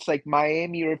KD where it's like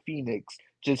Miami or Phoenix.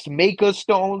 Just make us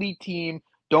the only team.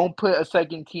 Don't put a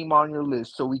second team on your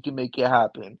list so we can make it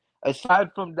happen. Aside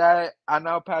from that, I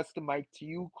now pass the mic to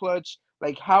you, Clutch.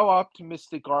 Like, how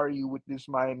optimistic are you with this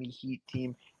Miami Heat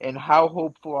team, and how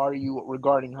hopeful are you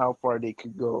regarding how far they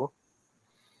could go?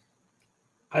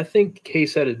 I think Kay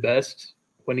said it best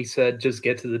when he said, just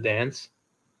get to the dance.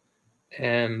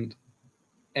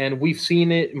 And we've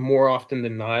seen it more often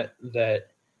than not that,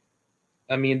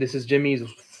 I mean, this is Jimmy's,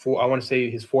 I want to say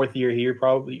his 4th year here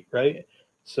probably, right?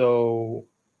 So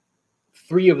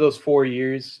 3 of those 4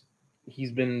 years,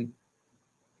 he's been,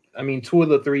 2 of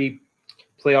the 3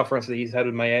 playoff runs that he's had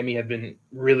with Miami have been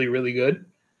really, really good.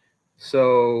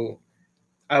 So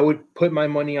I would put my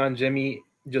money on Jimmy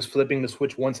just flipping the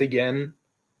switch once again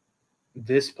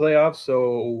this playoff.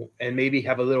 So, and maybe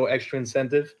have a little extra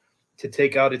incentive to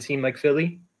take out a team like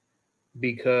Philly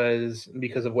because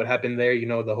of what happened there,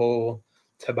 the whole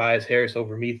Tobias Harris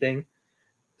over me thing.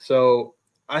 So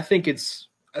I think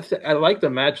I like the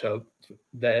matchup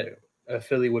that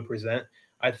Philly would present.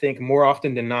 I think more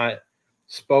often than not,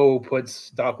 Spo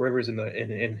puts Doc Rivers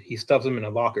and he stuffs him in a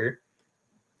locker.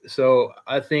 So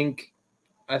I think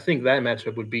that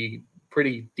matchup would be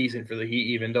pretty decent for the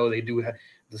Heat, even though the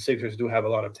Sixers do have a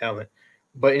lot of talent.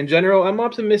 But in general, I'm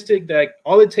optimistic that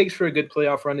all it takes for a good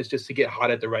playoff run is just to get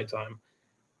hot at the right time.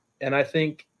 And I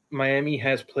think Miami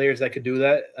has players that could do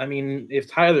that. I mean, if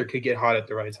Tyler could get hot at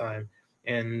the right time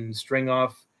and string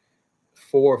off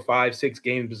 4, 5, 6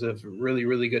 games of really,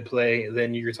 really good play,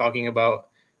 then you're talking about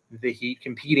the Heat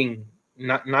competing,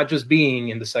 not just being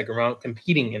in the second round,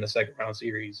 competing in the second round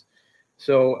series.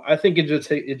 So I think it's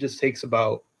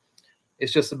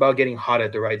just about getting hot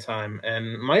at the right time.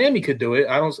 And Miami could do it.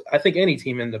 I think any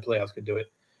team in the playoffs could do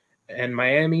it. And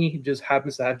Miami just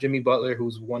happens to have Jimmy Butler,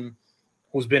 who's been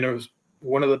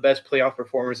one of the best playoff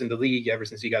performers in the league ever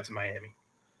since he got to Miami.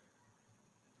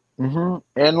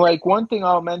 Mm-hmm. And like one thing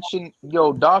I'll mention,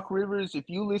 Doc Rivers, if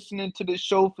you listening to this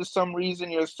show for some reason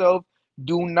yourself,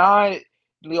 do not,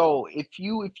 if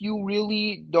you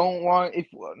really don't want,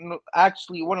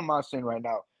 actually, what am I saying right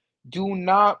now? Do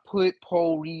not put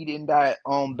Paul Reed in that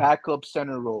backup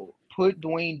center role. Put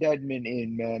Dwayne Dedmon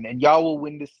in, man, and y'all will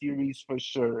win the series for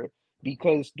sure.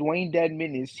 because Dwayne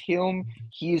Dedmon is him.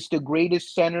 He is the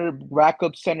greatest center,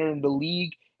 backup center in the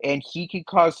league, and he can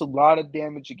cause a lot of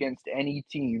damage against any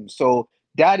team. So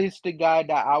that is the guy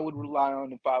that I would rely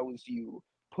on if I was you.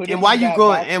 Put him And why in you that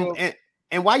going backup.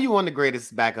 and why you on the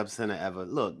greatest backup center ever?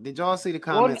 Look, did y'all see the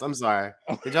Well, comments? I'm sorry.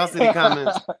 Did y'all see the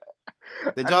comments?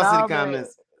 Did y'all see the nah, man.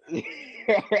 comments?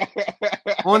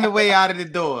 On the way out of the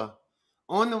door.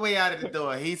 On the way out of the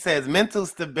door, he says mental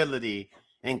stability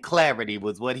and clarity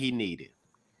was what he needed.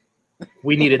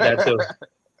 We needed that too.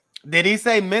 Did he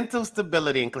say mental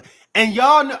stability and and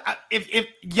y'all know if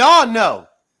y'all know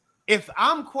if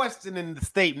I'm questioning the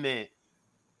statement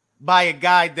by a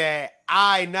guy that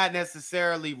I not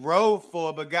necessarily rode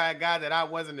for, but a guy that I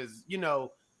wasn't as,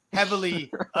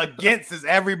 heavily against as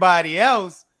everybody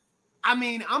else. I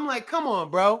mean, I'm like, come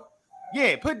on, bro.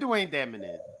 Yeah, put Dwayne Dedmon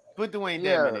in. Put Dwayne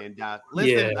Dedmon in, Doc.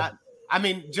 Listen, Yeah. I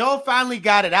mean, Joe finally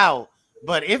got it out,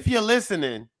 but if you're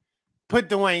listening, put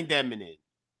Dwayne Dedmon in.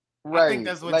 Right. I think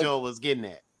that's what Joe was getting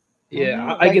at.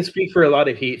 Yeah, I can speak for a lot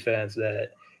of Heat fans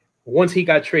that once he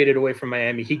got traded away from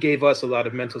Miami, he gave us a lot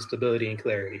of mental stability and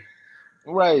clarity.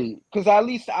 Right, because at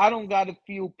least I don't gotta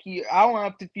feel I don't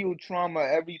have to feel trauma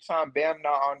every time Bam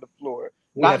not on the floor.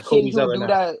 We Not have saying Kobe he'll Zeller do now.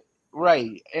 that,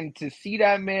 right? And to see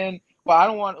that man, well, I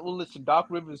don't want. Well, listen, Doc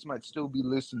Rivers might still be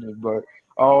listening, but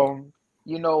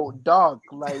Doc,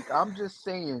 like I'm just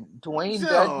saying, Dwayne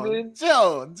Dedmon.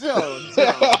 Joe.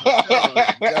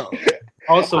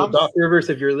 Also, Doc Rivers,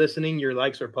 if you're listening, your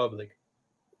likes are public.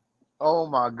 Oh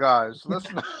my gosh,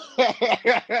 let's not.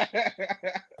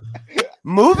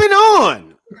 Moving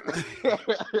on.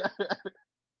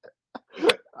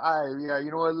 All right, yeah,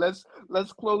 you know what?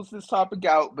 Let's close this topic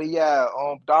out. But yeah,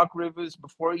 Doc Rivers,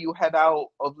 before you head out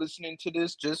of listening to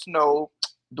this, just know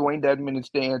Dwayne Dedmon is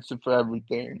the answer for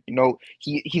everything.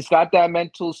 He's got that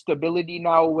mental stability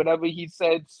now, whatever he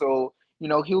said. So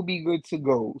he'll be good to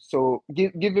go. So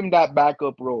give him that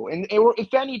backup role, and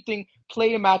if anything,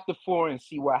 play him at the 4 and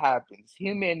see what happens.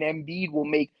 Him and Embiid will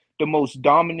make the most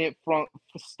dominant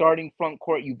starting front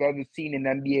court you've ever seen in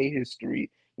NBA history.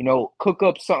 Cook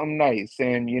up something nice.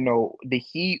 And, the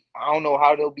Heat, I don't know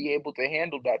how they'll be able to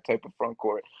handle that type of front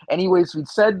court. Anyways, we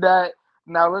said that.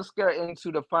 Now let's get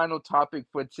into the final topic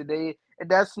for today.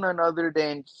 And that's none other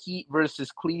than Heat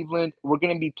versus Cleveland. We're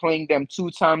going to be playing them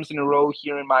 2 times in a row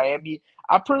here in Miami.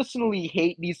 I personally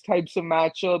hate these types of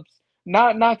matchups.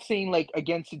 Not saying like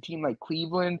against a team like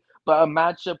Cleveland, but a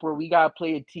matchup where we got to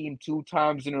play a team 2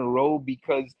 times in a row,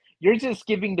 because you're just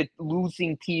giving the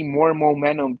losing team more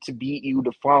momentum to beat you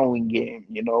the following game,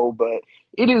 but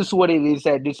it is what it is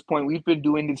at this point. We've been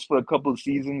doing this for a couple of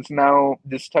seasons now,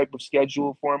 this type of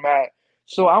schedule format.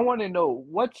 So I want to know,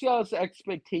 what's y'all's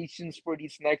expectations for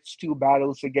these next 2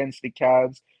 battles against the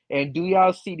Cavs? And do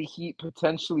y'all see the Heat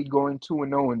potentially going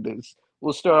 2-0 in this?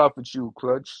 We'll start off with you,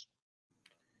 Clutch.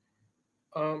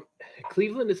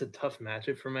 Cleveland is a tough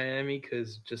matchup for Miami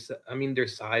because their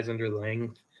size and their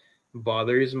length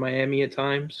bothers Miami at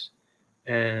times.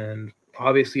 And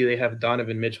obviously they have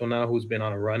Donovan Mitchell now, who's been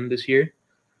on a run this year.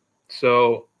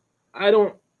 So I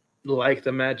don't like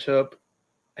the matchup.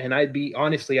 And I'd be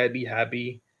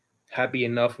happy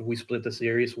enough if we split the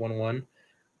series 1-1.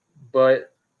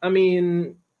 But I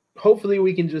mean, hopefully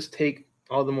we can just take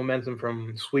all the momentum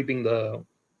from sweeping the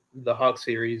Hawks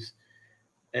series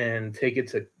and take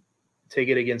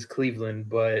it against Cleveland.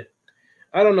 But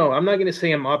I don't know. I'm not gonna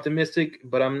say I'm optimistic,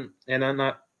 but I'm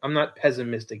not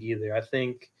pessimistic either. I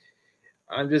think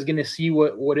I'm just gonna see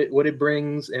what it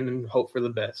brings and hope for the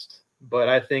best. But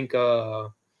I think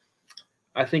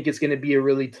it's gonna be a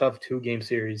really tough 2-game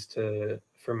series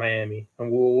for Miami,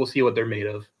 and we'll see what they're made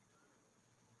of.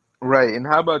 Right. And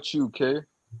how about you, Kay?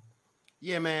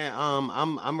 Yeah, man.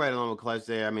 I'm right along with Clutch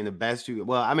there. I mean, the best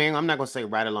I'm not gonna say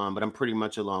right along, but I'm pretty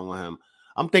much along with him.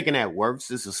 I'm thinking that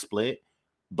works is a split,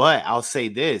 but I'll say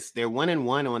this: they're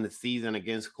 1-1 on the season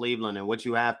against Cleveland, and what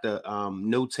you have to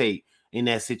notate in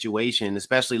that situation,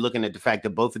 especially looking at the fact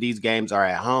that both of these games are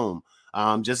at home,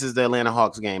 just as the Atlanta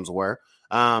Hawks games were,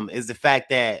 is the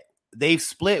fact that they've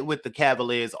split with the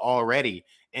Cavaliers already,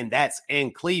 and that's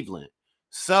in Cleveland.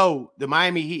 So the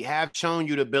Miami Heat have shown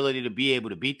you the ability to be able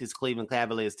to beat this Cleveland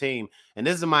Cavaliers team. And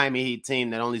this is a Miami Heat team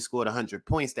that only scored 100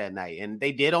 points that night. And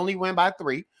they did only win by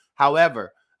 3.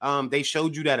 However, they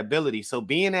showed you that ability. So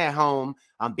being at home,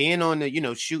 being on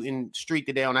the, shooting streak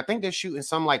today, and I think they're shooting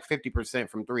some like 50%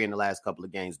 from 3 in the last couple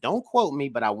of games. Don't quote me,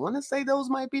 but I want to say those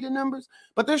might be the numbers.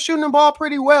 But they're shooting the ball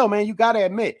pretty well, man. You got to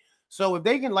admit. So if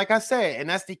they can, like I said, and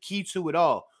that's the key to it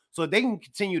all. So if they can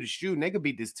continue to shoot, and they could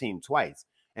beat this team twice.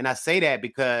 And I say that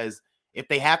because If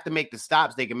they have to make the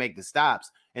stops, they can make the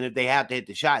stops. And if they have to hit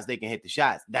the shots, they can hit the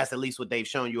shots. That's at least what they've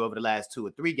shown you over the last 2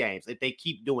 or 3 games. If they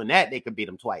keep doing that, they could beat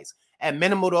them twice. At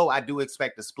minimal, though, I do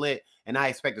expect a split, and I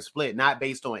expect a split not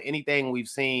based on anything we've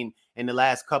seen in the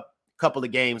last couple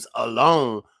of games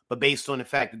alone, but based on the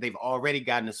fact that they've already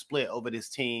gotten a split over this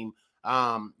team.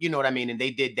 You know what I mean? And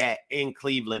they did that in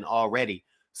Cleveland already.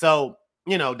 So,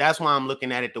 you know, that's why I'm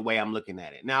looking at it the way I'm looking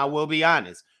at it. Now, I will be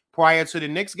honest. Prior to the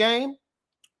Knicks game,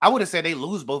 I would have said they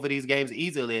lose both of these games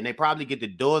easily, and they probably get the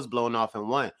doors blown off in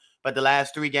one. But the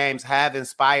last 3 games have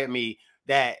inspired me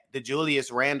that the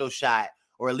Julius Randle shot,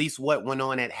 or at least what went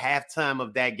on at halftime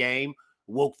of that game,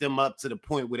 woke them up to the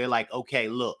point where they're like, okay,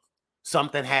 look,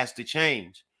 something has to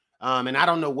change. And I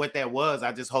don't know what that was.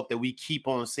 I just hope that we keep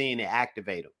on seeing it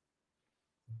activate them.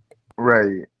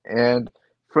 Right. And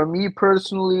for me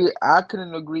personally, I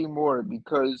couldn't agree more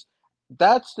because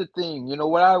that's the thing. You know,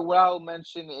 what I've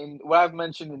mentioned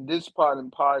in this pod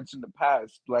and pods in the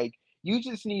past, like you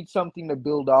just need something to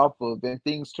build off of and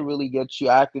things to really get you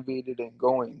activated and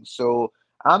going. So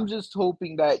I'm just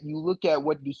hoping that you look at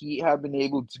what the Heat have been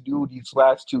able to do these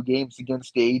last 2 games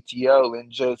against the ATL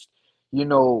and just, you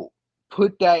know,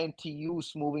 put that into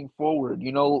use moving forward.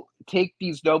 You know, take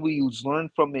these W's, learn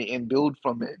from it, and build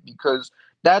from it because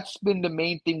that's been the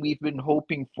main thing we've been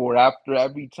hoping for after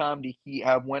every time the Heat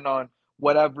have went on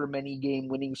whatever many game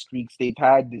winning streaks they've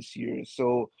had this year.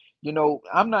 So, you know,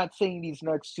 I'm not saying these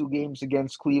next 2 games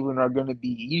against Cleveland are going to be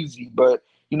easy, but,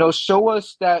 you know, show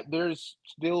us that there's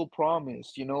still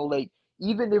promise, you know, like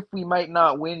even if we might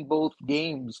not win both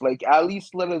games, like at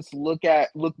least let us look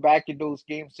back at those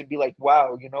games and be like,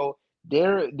 wow, you know,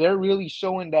 they're really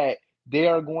showing that they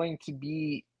are going to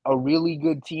be a really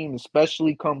good team,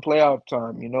 especially come playoff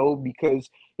time, you know, because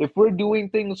if we're doing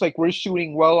things like we're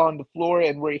shooting well on the floor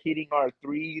and we're hitting our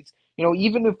threes, you know,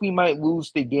 even if we might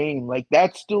lose the game, like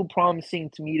that's still promising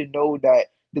to me to know that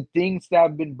the things that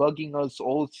have been bugging us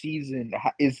all season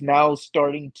is now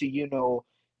starting to, you know,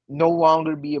 no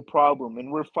longer be a problem.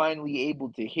 And we're finally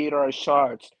able to hit our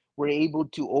shots. We're able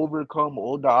to overcome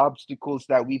all the obstacles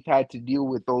that we've had to deal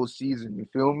with all season. You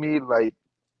feel me? Like,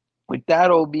 with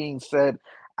that all being said,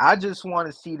 I just want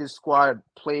to see the squad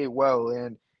play well.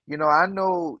 And, you know, I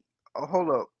know, hold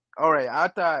up. All right. I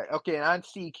thought, okay, and on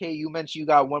CK, you mentioned you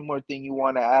got one more thing you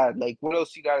want to add. Like, what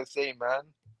else you got to say, man?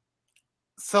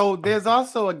 So there's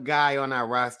also a guy on our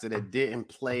roster that didn't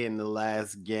play in the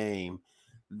last game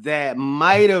that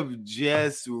might have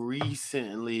just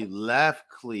recently left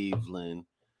Cleveland,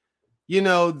 you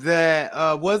know,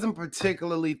 that wasn't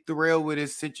particularly thrilled with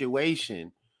his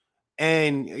situation.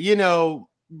 And, you know,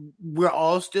 we're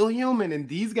all still human, and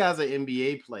these guys are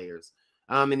NBA players.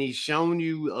 And he's shown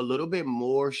you a little bit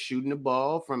more shooting the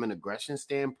ball from an aggression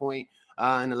standpoint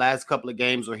in the last couple of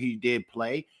games where he did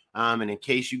play. And in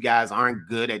case you guys aren't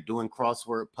good at doing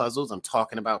crossword puzzles, I'm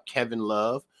talking about Kevin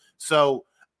Love. So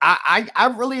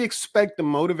I really expect a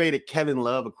motivated Kevin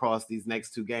Love across these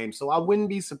next 2 games. So I wouldn't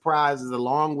be surprised as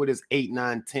along with his 8,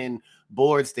 9, 10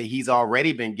 boards that he's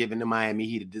already been giving to Miami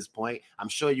Heat at this point. I'm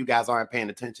sure you guys aren't paying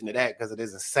attention to that because it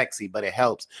isn't sexy, but it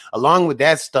helps. Along with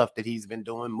that stuff that he's been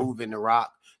doing, moving the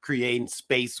rock, creating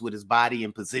space with his body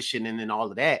and positioning and all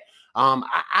of that.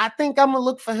 I think I'm going to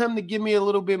look for him to give me a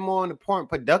little bit more on the point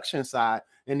production side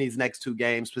in these next 2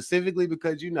 games, specifically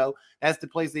because, you know, that's the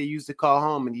place they used to call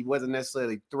home, and he wasn't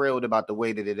necessarily thrilled about the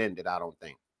way that it ended, I don't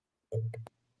think.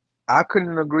 I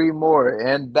couldn't agree more.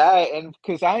 And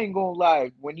because I ain't gonna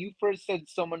lie, when you first said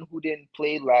someone who didn't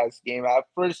play last game, at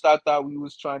first I thought we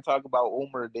was trying to talk about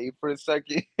Omer Day for a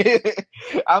second.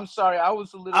 I'm sorry, I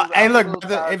was a little. Hey, I'm a look, little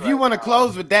brother, tired if you right want to now.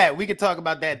 close with that, we can talk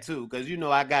about that too, because you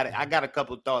know I got a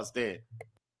couple thoughts there.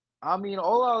 I mean,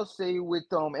 all I'll say with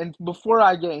and before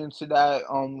I get into that,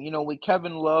 you know, with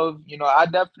Kevin Love, you know, I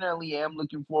definitely am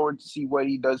looking forward to see what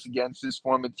he does against his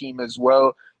former team as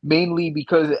well. Mainly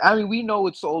because I mean, we know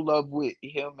it's all love with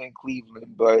him in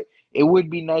Cleveland, but it would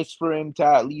be nice for him to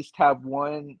at least have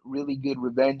one really good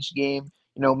revenge game.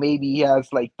 You know, maybe he has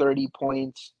like 30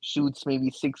 points, shoots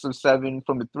maybe 6 or 7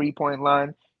 from the 3-point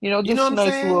line. You know, You know just what a I'm nice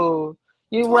saying? little.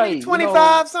 You're 20, right. You know,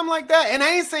 25, something like that. And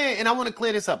I ain't saying, and I want to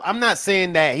clear this up. I'm not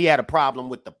saying that he had a problem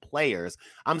with the players.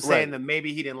 I'm saying right. that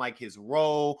maybe he didn't like his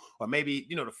role, or maybe,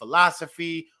 you know, the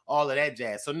philosophy, all of that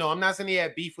jazz. So no, I'm not saying he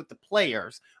had beef with the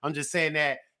players. I'm just saying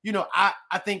that, you know, I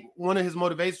think one of his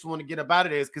motivations to want to get up out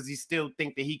of there is because he still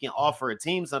think that he can offer a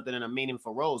team something in a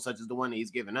meaningful role, such as the one that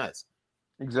he's given us.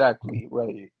 Exactly,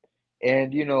 right.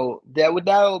 And you know, that with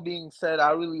that all being said,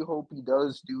 I really hope he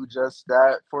does do just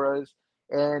that for us.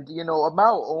 And you know,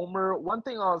 about Omer, one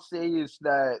thing I'll say is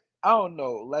that I don't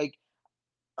know, like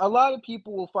a lot of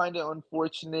people will find it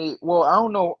unfortunate. Well, I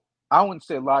don't know I wouldn't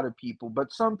say a lot of people,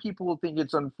 but some people will think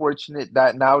it's unfortunate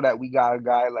that now that we got a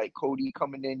guy like Cody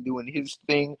coming in doing his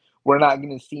thing, we're not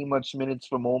going to see much minutes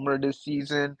from Omer this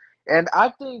season. And I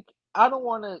think I don't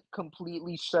want to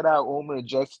completely shut out Omer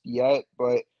just yet,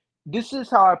 but this is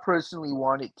how I personally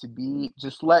want it to be.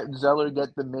 Just let Zeller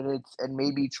get the minutes and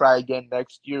maybe try again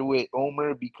next year with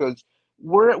Omer, because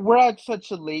we're at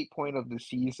such a late point of the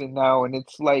season now, and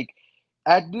it's like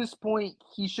at this point,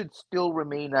 he should still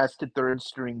remain as the third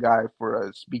string guy for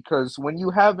us, because when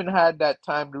you haven't had that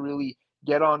time to really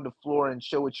get on the floor and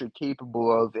show what you're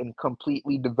capable of and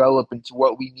completely develop into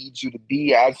what we need you to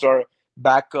be as our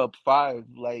backup five,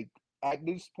 like at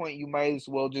this point, you might as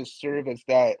well just serve as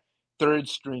that third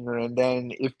stringer. And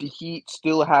then if the Heat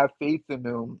still have faith in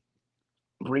him,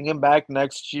 bring him back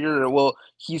next year. Well,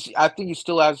 I think he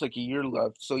still has like a year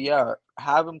left. So yeah,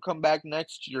 have him come back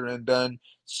next year and then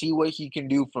see what he can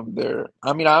do from there.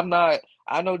 I mean, I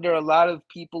know there are a lot of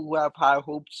people who have high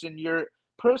hopes in Yurt.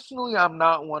 Personally, I'm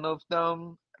not one of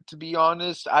them, to be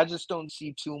honest. I just don't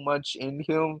see too much in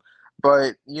him.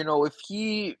 But,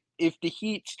 if the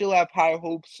Heat still have high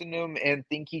hopes in him and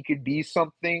think he could be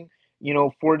something,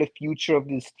 for the future of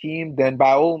this team, then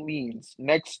by all means,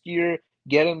 next year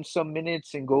get him some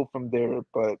minutes and go from there.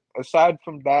 But aside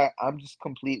from that, I'm just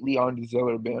completely on the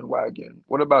Zeller bandwagon.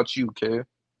 What about you, Kay?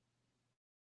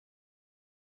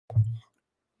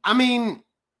 I mean,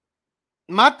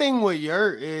 my thing with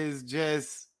Yurt is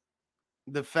just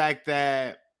the fact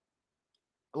that,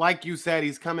 like you said,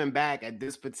 he's coming back at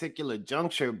this particular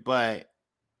juncture. But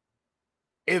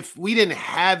if we didn't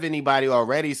have anybody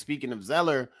already, speaking of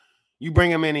Zeller, you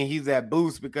bring him in and he's that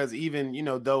boost, because even,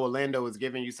 though Orlando was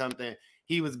giving you something,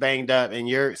 he was banged up, and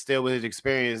Yurt still with his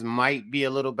experience might be a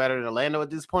little better than Orlando at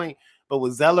this point. But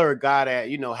with Zeller, a guy that,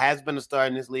 has been a star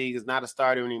in this league, is not a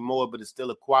starter anymore, but is still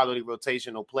a quality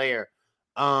rotational player.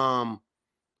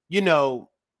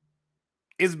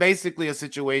 It's basically a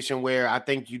situation where I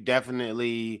think you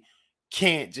definitely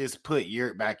can't just put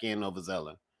Yurt back in over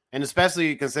Zeller. And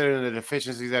especially considering the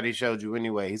deficiencies that he showed you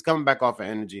anyway. He's coming back off of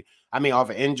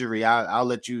injury. I'll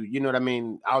let you, you know what I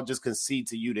mean? I'll just concede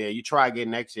to you there. You try again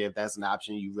next year if that's an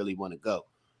option you really want to go.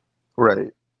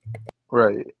 Right.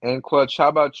 And Clutch, how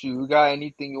about you? You got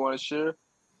anything you want to share?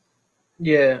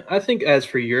 Yeah, I think as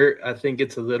for Yurt, I think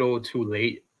it's a little too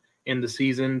late in the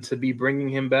season to be bringing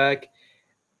him back.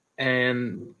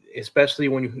 And especially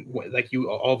when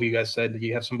all of you guys said,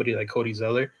 you have somebody like Cody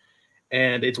Zeller.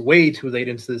 And it's way too late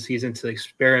into the season to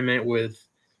experiment with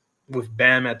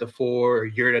Bam at the 4 or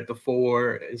Yurt at the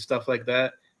 4 and stuff like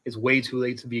that. It's way too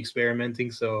late to be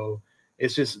experimenting. So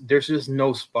there's just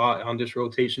no spot on this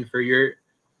rotation for Yurt.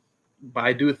 But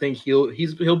I do think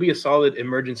he'll be a solid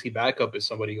emergency backup if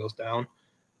somebody goes down.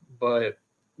 But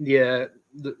yeah,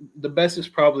 the best is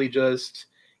probably just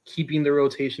keeping the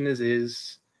rotation as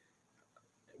is.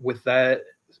 With that,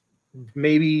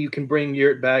 maybe you can bring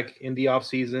Yurt back in the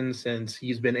offseason since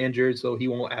he's been injured, so he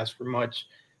won't ask for much.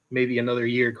 Maybe another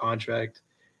year contract,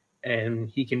 and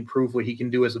he can prove what he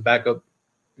can do as a backup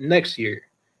next year,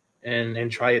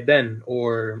 and try it then.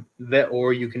 Or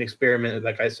you can experiment,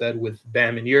 like I said, with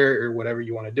Bam and Yurt or whatever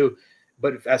you want to do.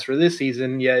 But as for this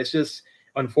season, yeah, it's just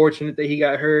unfortunate that he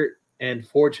got hurt, and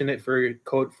fortunate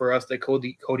for us that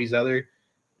Cody Zeller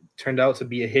turned out to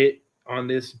be a hit on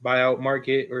this buyout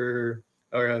market or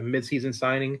a midseason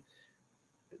signing.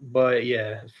 But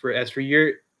yeah, as for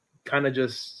Yurt, kind of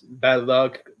just bad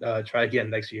luck. Try again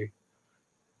next year.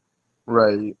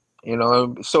 Right.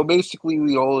 So basically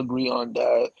we all agree on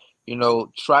that.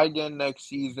 Try again next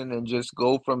season and just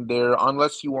go from there,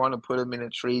 unless you want to put him in a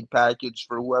trade package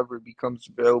for whoever becomes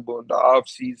available in the off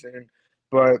season.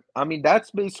 But I mean,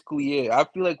 that's basically it. I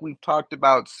feel like we've talked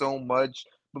about so much.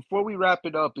 Before we wrap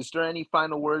it up, is there any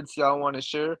final words y'all want to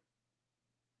share?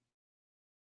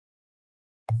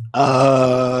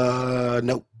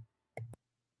 Nope.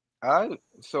 All right.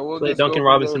 So we'll play just Duncan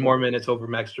Robinson more minutes over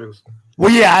Max Strus.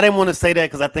 Well, yeah, I didn't want to say that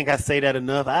because I think I say that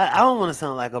enough. I don't want to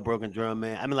sound like a broken drum,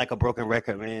 man. I mean, like a broken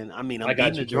record, man. I mean, I'm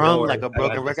beating the drum like a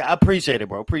broken record. I appreciate it,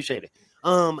 bro. Appreciate it.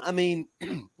 I mean,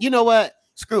 you know what?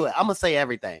 Screw it. I'm gonna say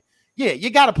everything. Yeah, you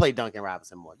got to play Duncan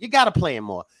Robinson more. You got to play him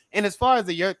more. And as far as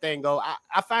the Yurt thing go,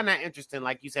 I find that interesting.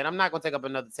 Like you said, I'm not going to take up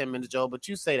another 10 minutes, Joe, but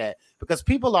you say that because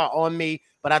people are on me.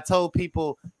 But I told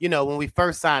people, when we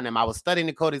first signed him, I was studying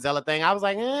the Cody Zeller thing. I was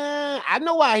like, I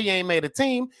know why he ain't made a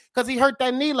team, because he hurt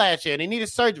that knee last year and he needed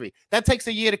surgery. That takes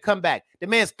a year to come back. The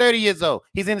man's 30 years old.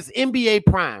 He's in his NBA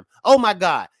prime. Oh, my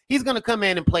God. He's going to come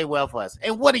in and play well for us.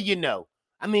 And what do you know?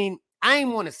 I mean, I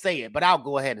ain't want to say it, but I'll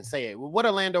go ahead and say it. With what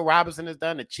Orlando Robinson has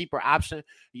done, a cheaper option,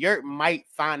 Yurt might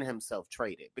find himself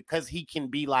traded because he can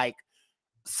be like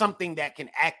something that can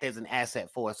act as an asset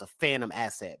for us, a phantom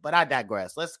asset. But I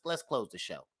digress. Let's close the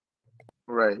show.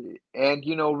 Right. And,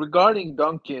 regarding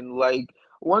Duncan, like,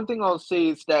 one thing I'll say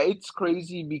is that it's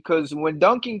crazy because when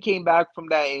Duncan came back from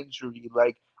that injury,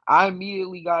 like, I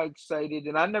immediately got excited,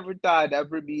 and I never thought I'd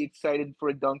ever be excited for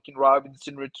a Duncan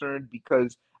Robinson return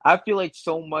because I feel like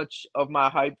so much of my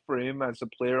hype for him as a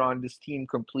player on this team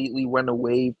completely went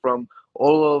away from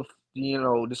all of,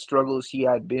 the struggles he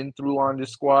had been through on the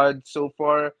squad so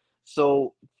far.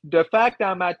 So the fact that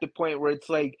I'm at the point where it's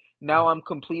like, now I'm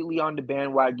completely on the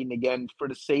bandwagon again for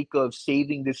the sake of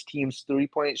saving this team's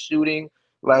three-point shooting.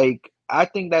 Like, I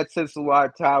think that says a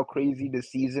lot to how crazy the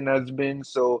season has been.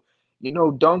 So,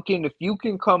 Duncan, if you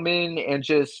can come in and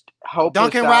just help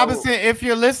Duncan us out. Robinson, if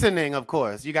you're listening, of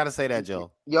course. You got to say that,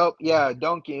 Joe. Yup, yeah,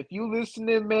 Duncan. If you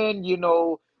listening, man,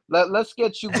 let's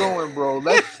get you going, bro.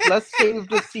 Let's save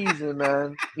the season,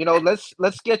 man.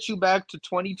 Let's get you back to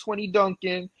 2020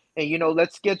 Duncan. And,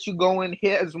 let's get you going,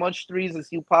 hit as much threes as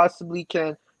you possibly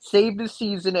can, save the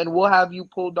season, and we'll have you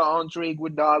pull the Andre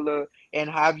Iguodala and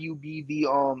have you be the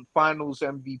finals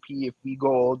MVP if we go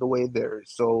all the way there.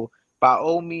 So, by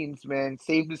all means, man,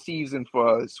 save the season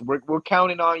for us. We're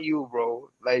counting on you, bro.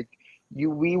 Like,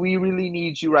 we really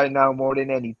need you right now more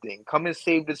than anything. Come and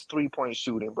save this three-point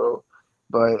shooting, bro.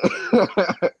 But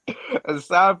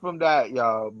aside from that,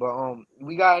 y'all,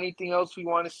 we got anything else we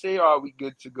want to say, or are we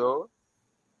good to go?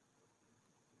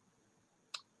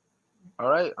 All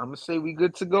right, I'm going to say we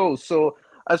good to go. So,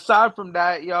 aside from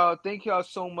that, y'all, thank y'all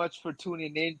so much for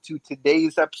tuning in to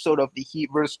today's episode of the Heat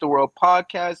vs. the World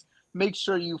podcast. Make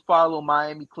sure you follow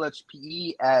Miami Clutch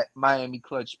PE at Miami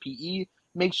Clutch PE.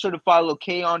 Make sure to follow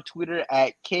K on Twitter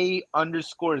at K_said_K.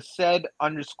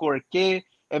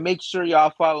 And make sure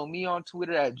y'all follow me on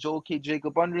Twitter at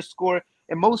JoelKJacob_.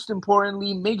 And most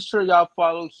importantly, make sure y'all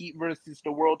follow Heat vs.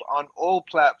 the World on all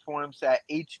platforms at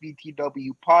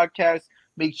HVTW Podcast.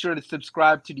 Make sure to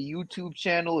subscribe to the YouTube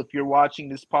channel if you're watching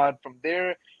this pod from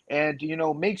there. And,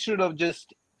 make sure to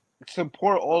just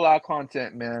support all our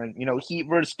content, man. Heat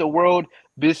vs. the World,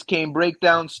 Biscayne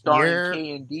Breakdown, starring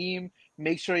K and Deem.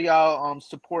 Make sure y'all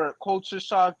support Culture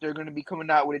Shock. They're going to be coming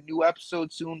out with a new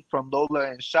episode soon from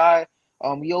Lola and Shy.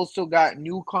 We also got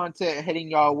new content heading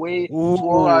y'all way. To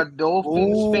all our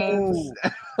Dolphins fans.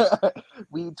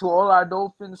 To all our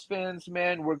Dolphins fans,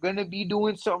 man, we're going to be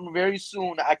doing something very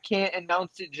soon. I can't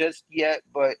announce it just yet,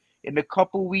 but in a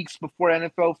couple weeks before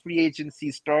NFL free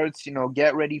agency starts,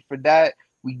 get ready for that.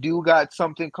 We do got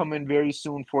something coming very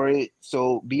soon for it,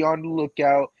 so be on the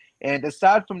lookout. And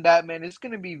aside from that, man, it's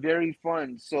going to be very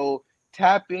fun. So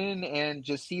tap in and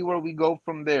just see where we go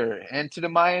from there. And to the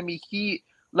Miami Heat,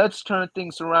 let's turn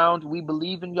things around. We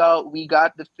believe in y'all. We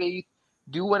got the faith.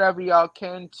 Do whatever y'all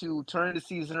can to turn the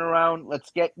season around. Let's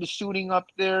get the shooting up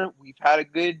there. We've had a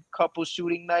good couple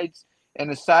shooting nights. And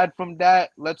aside from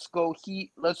that, let's go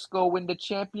Heat. Let's go win the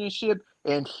championship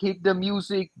and hit the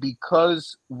music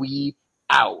because we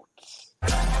out.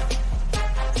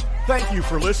 Thank you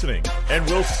for listening, and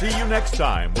we'll see you next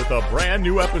time with a brand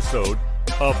new episode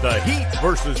of the Heat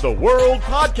vs. the World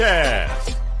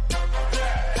podcast.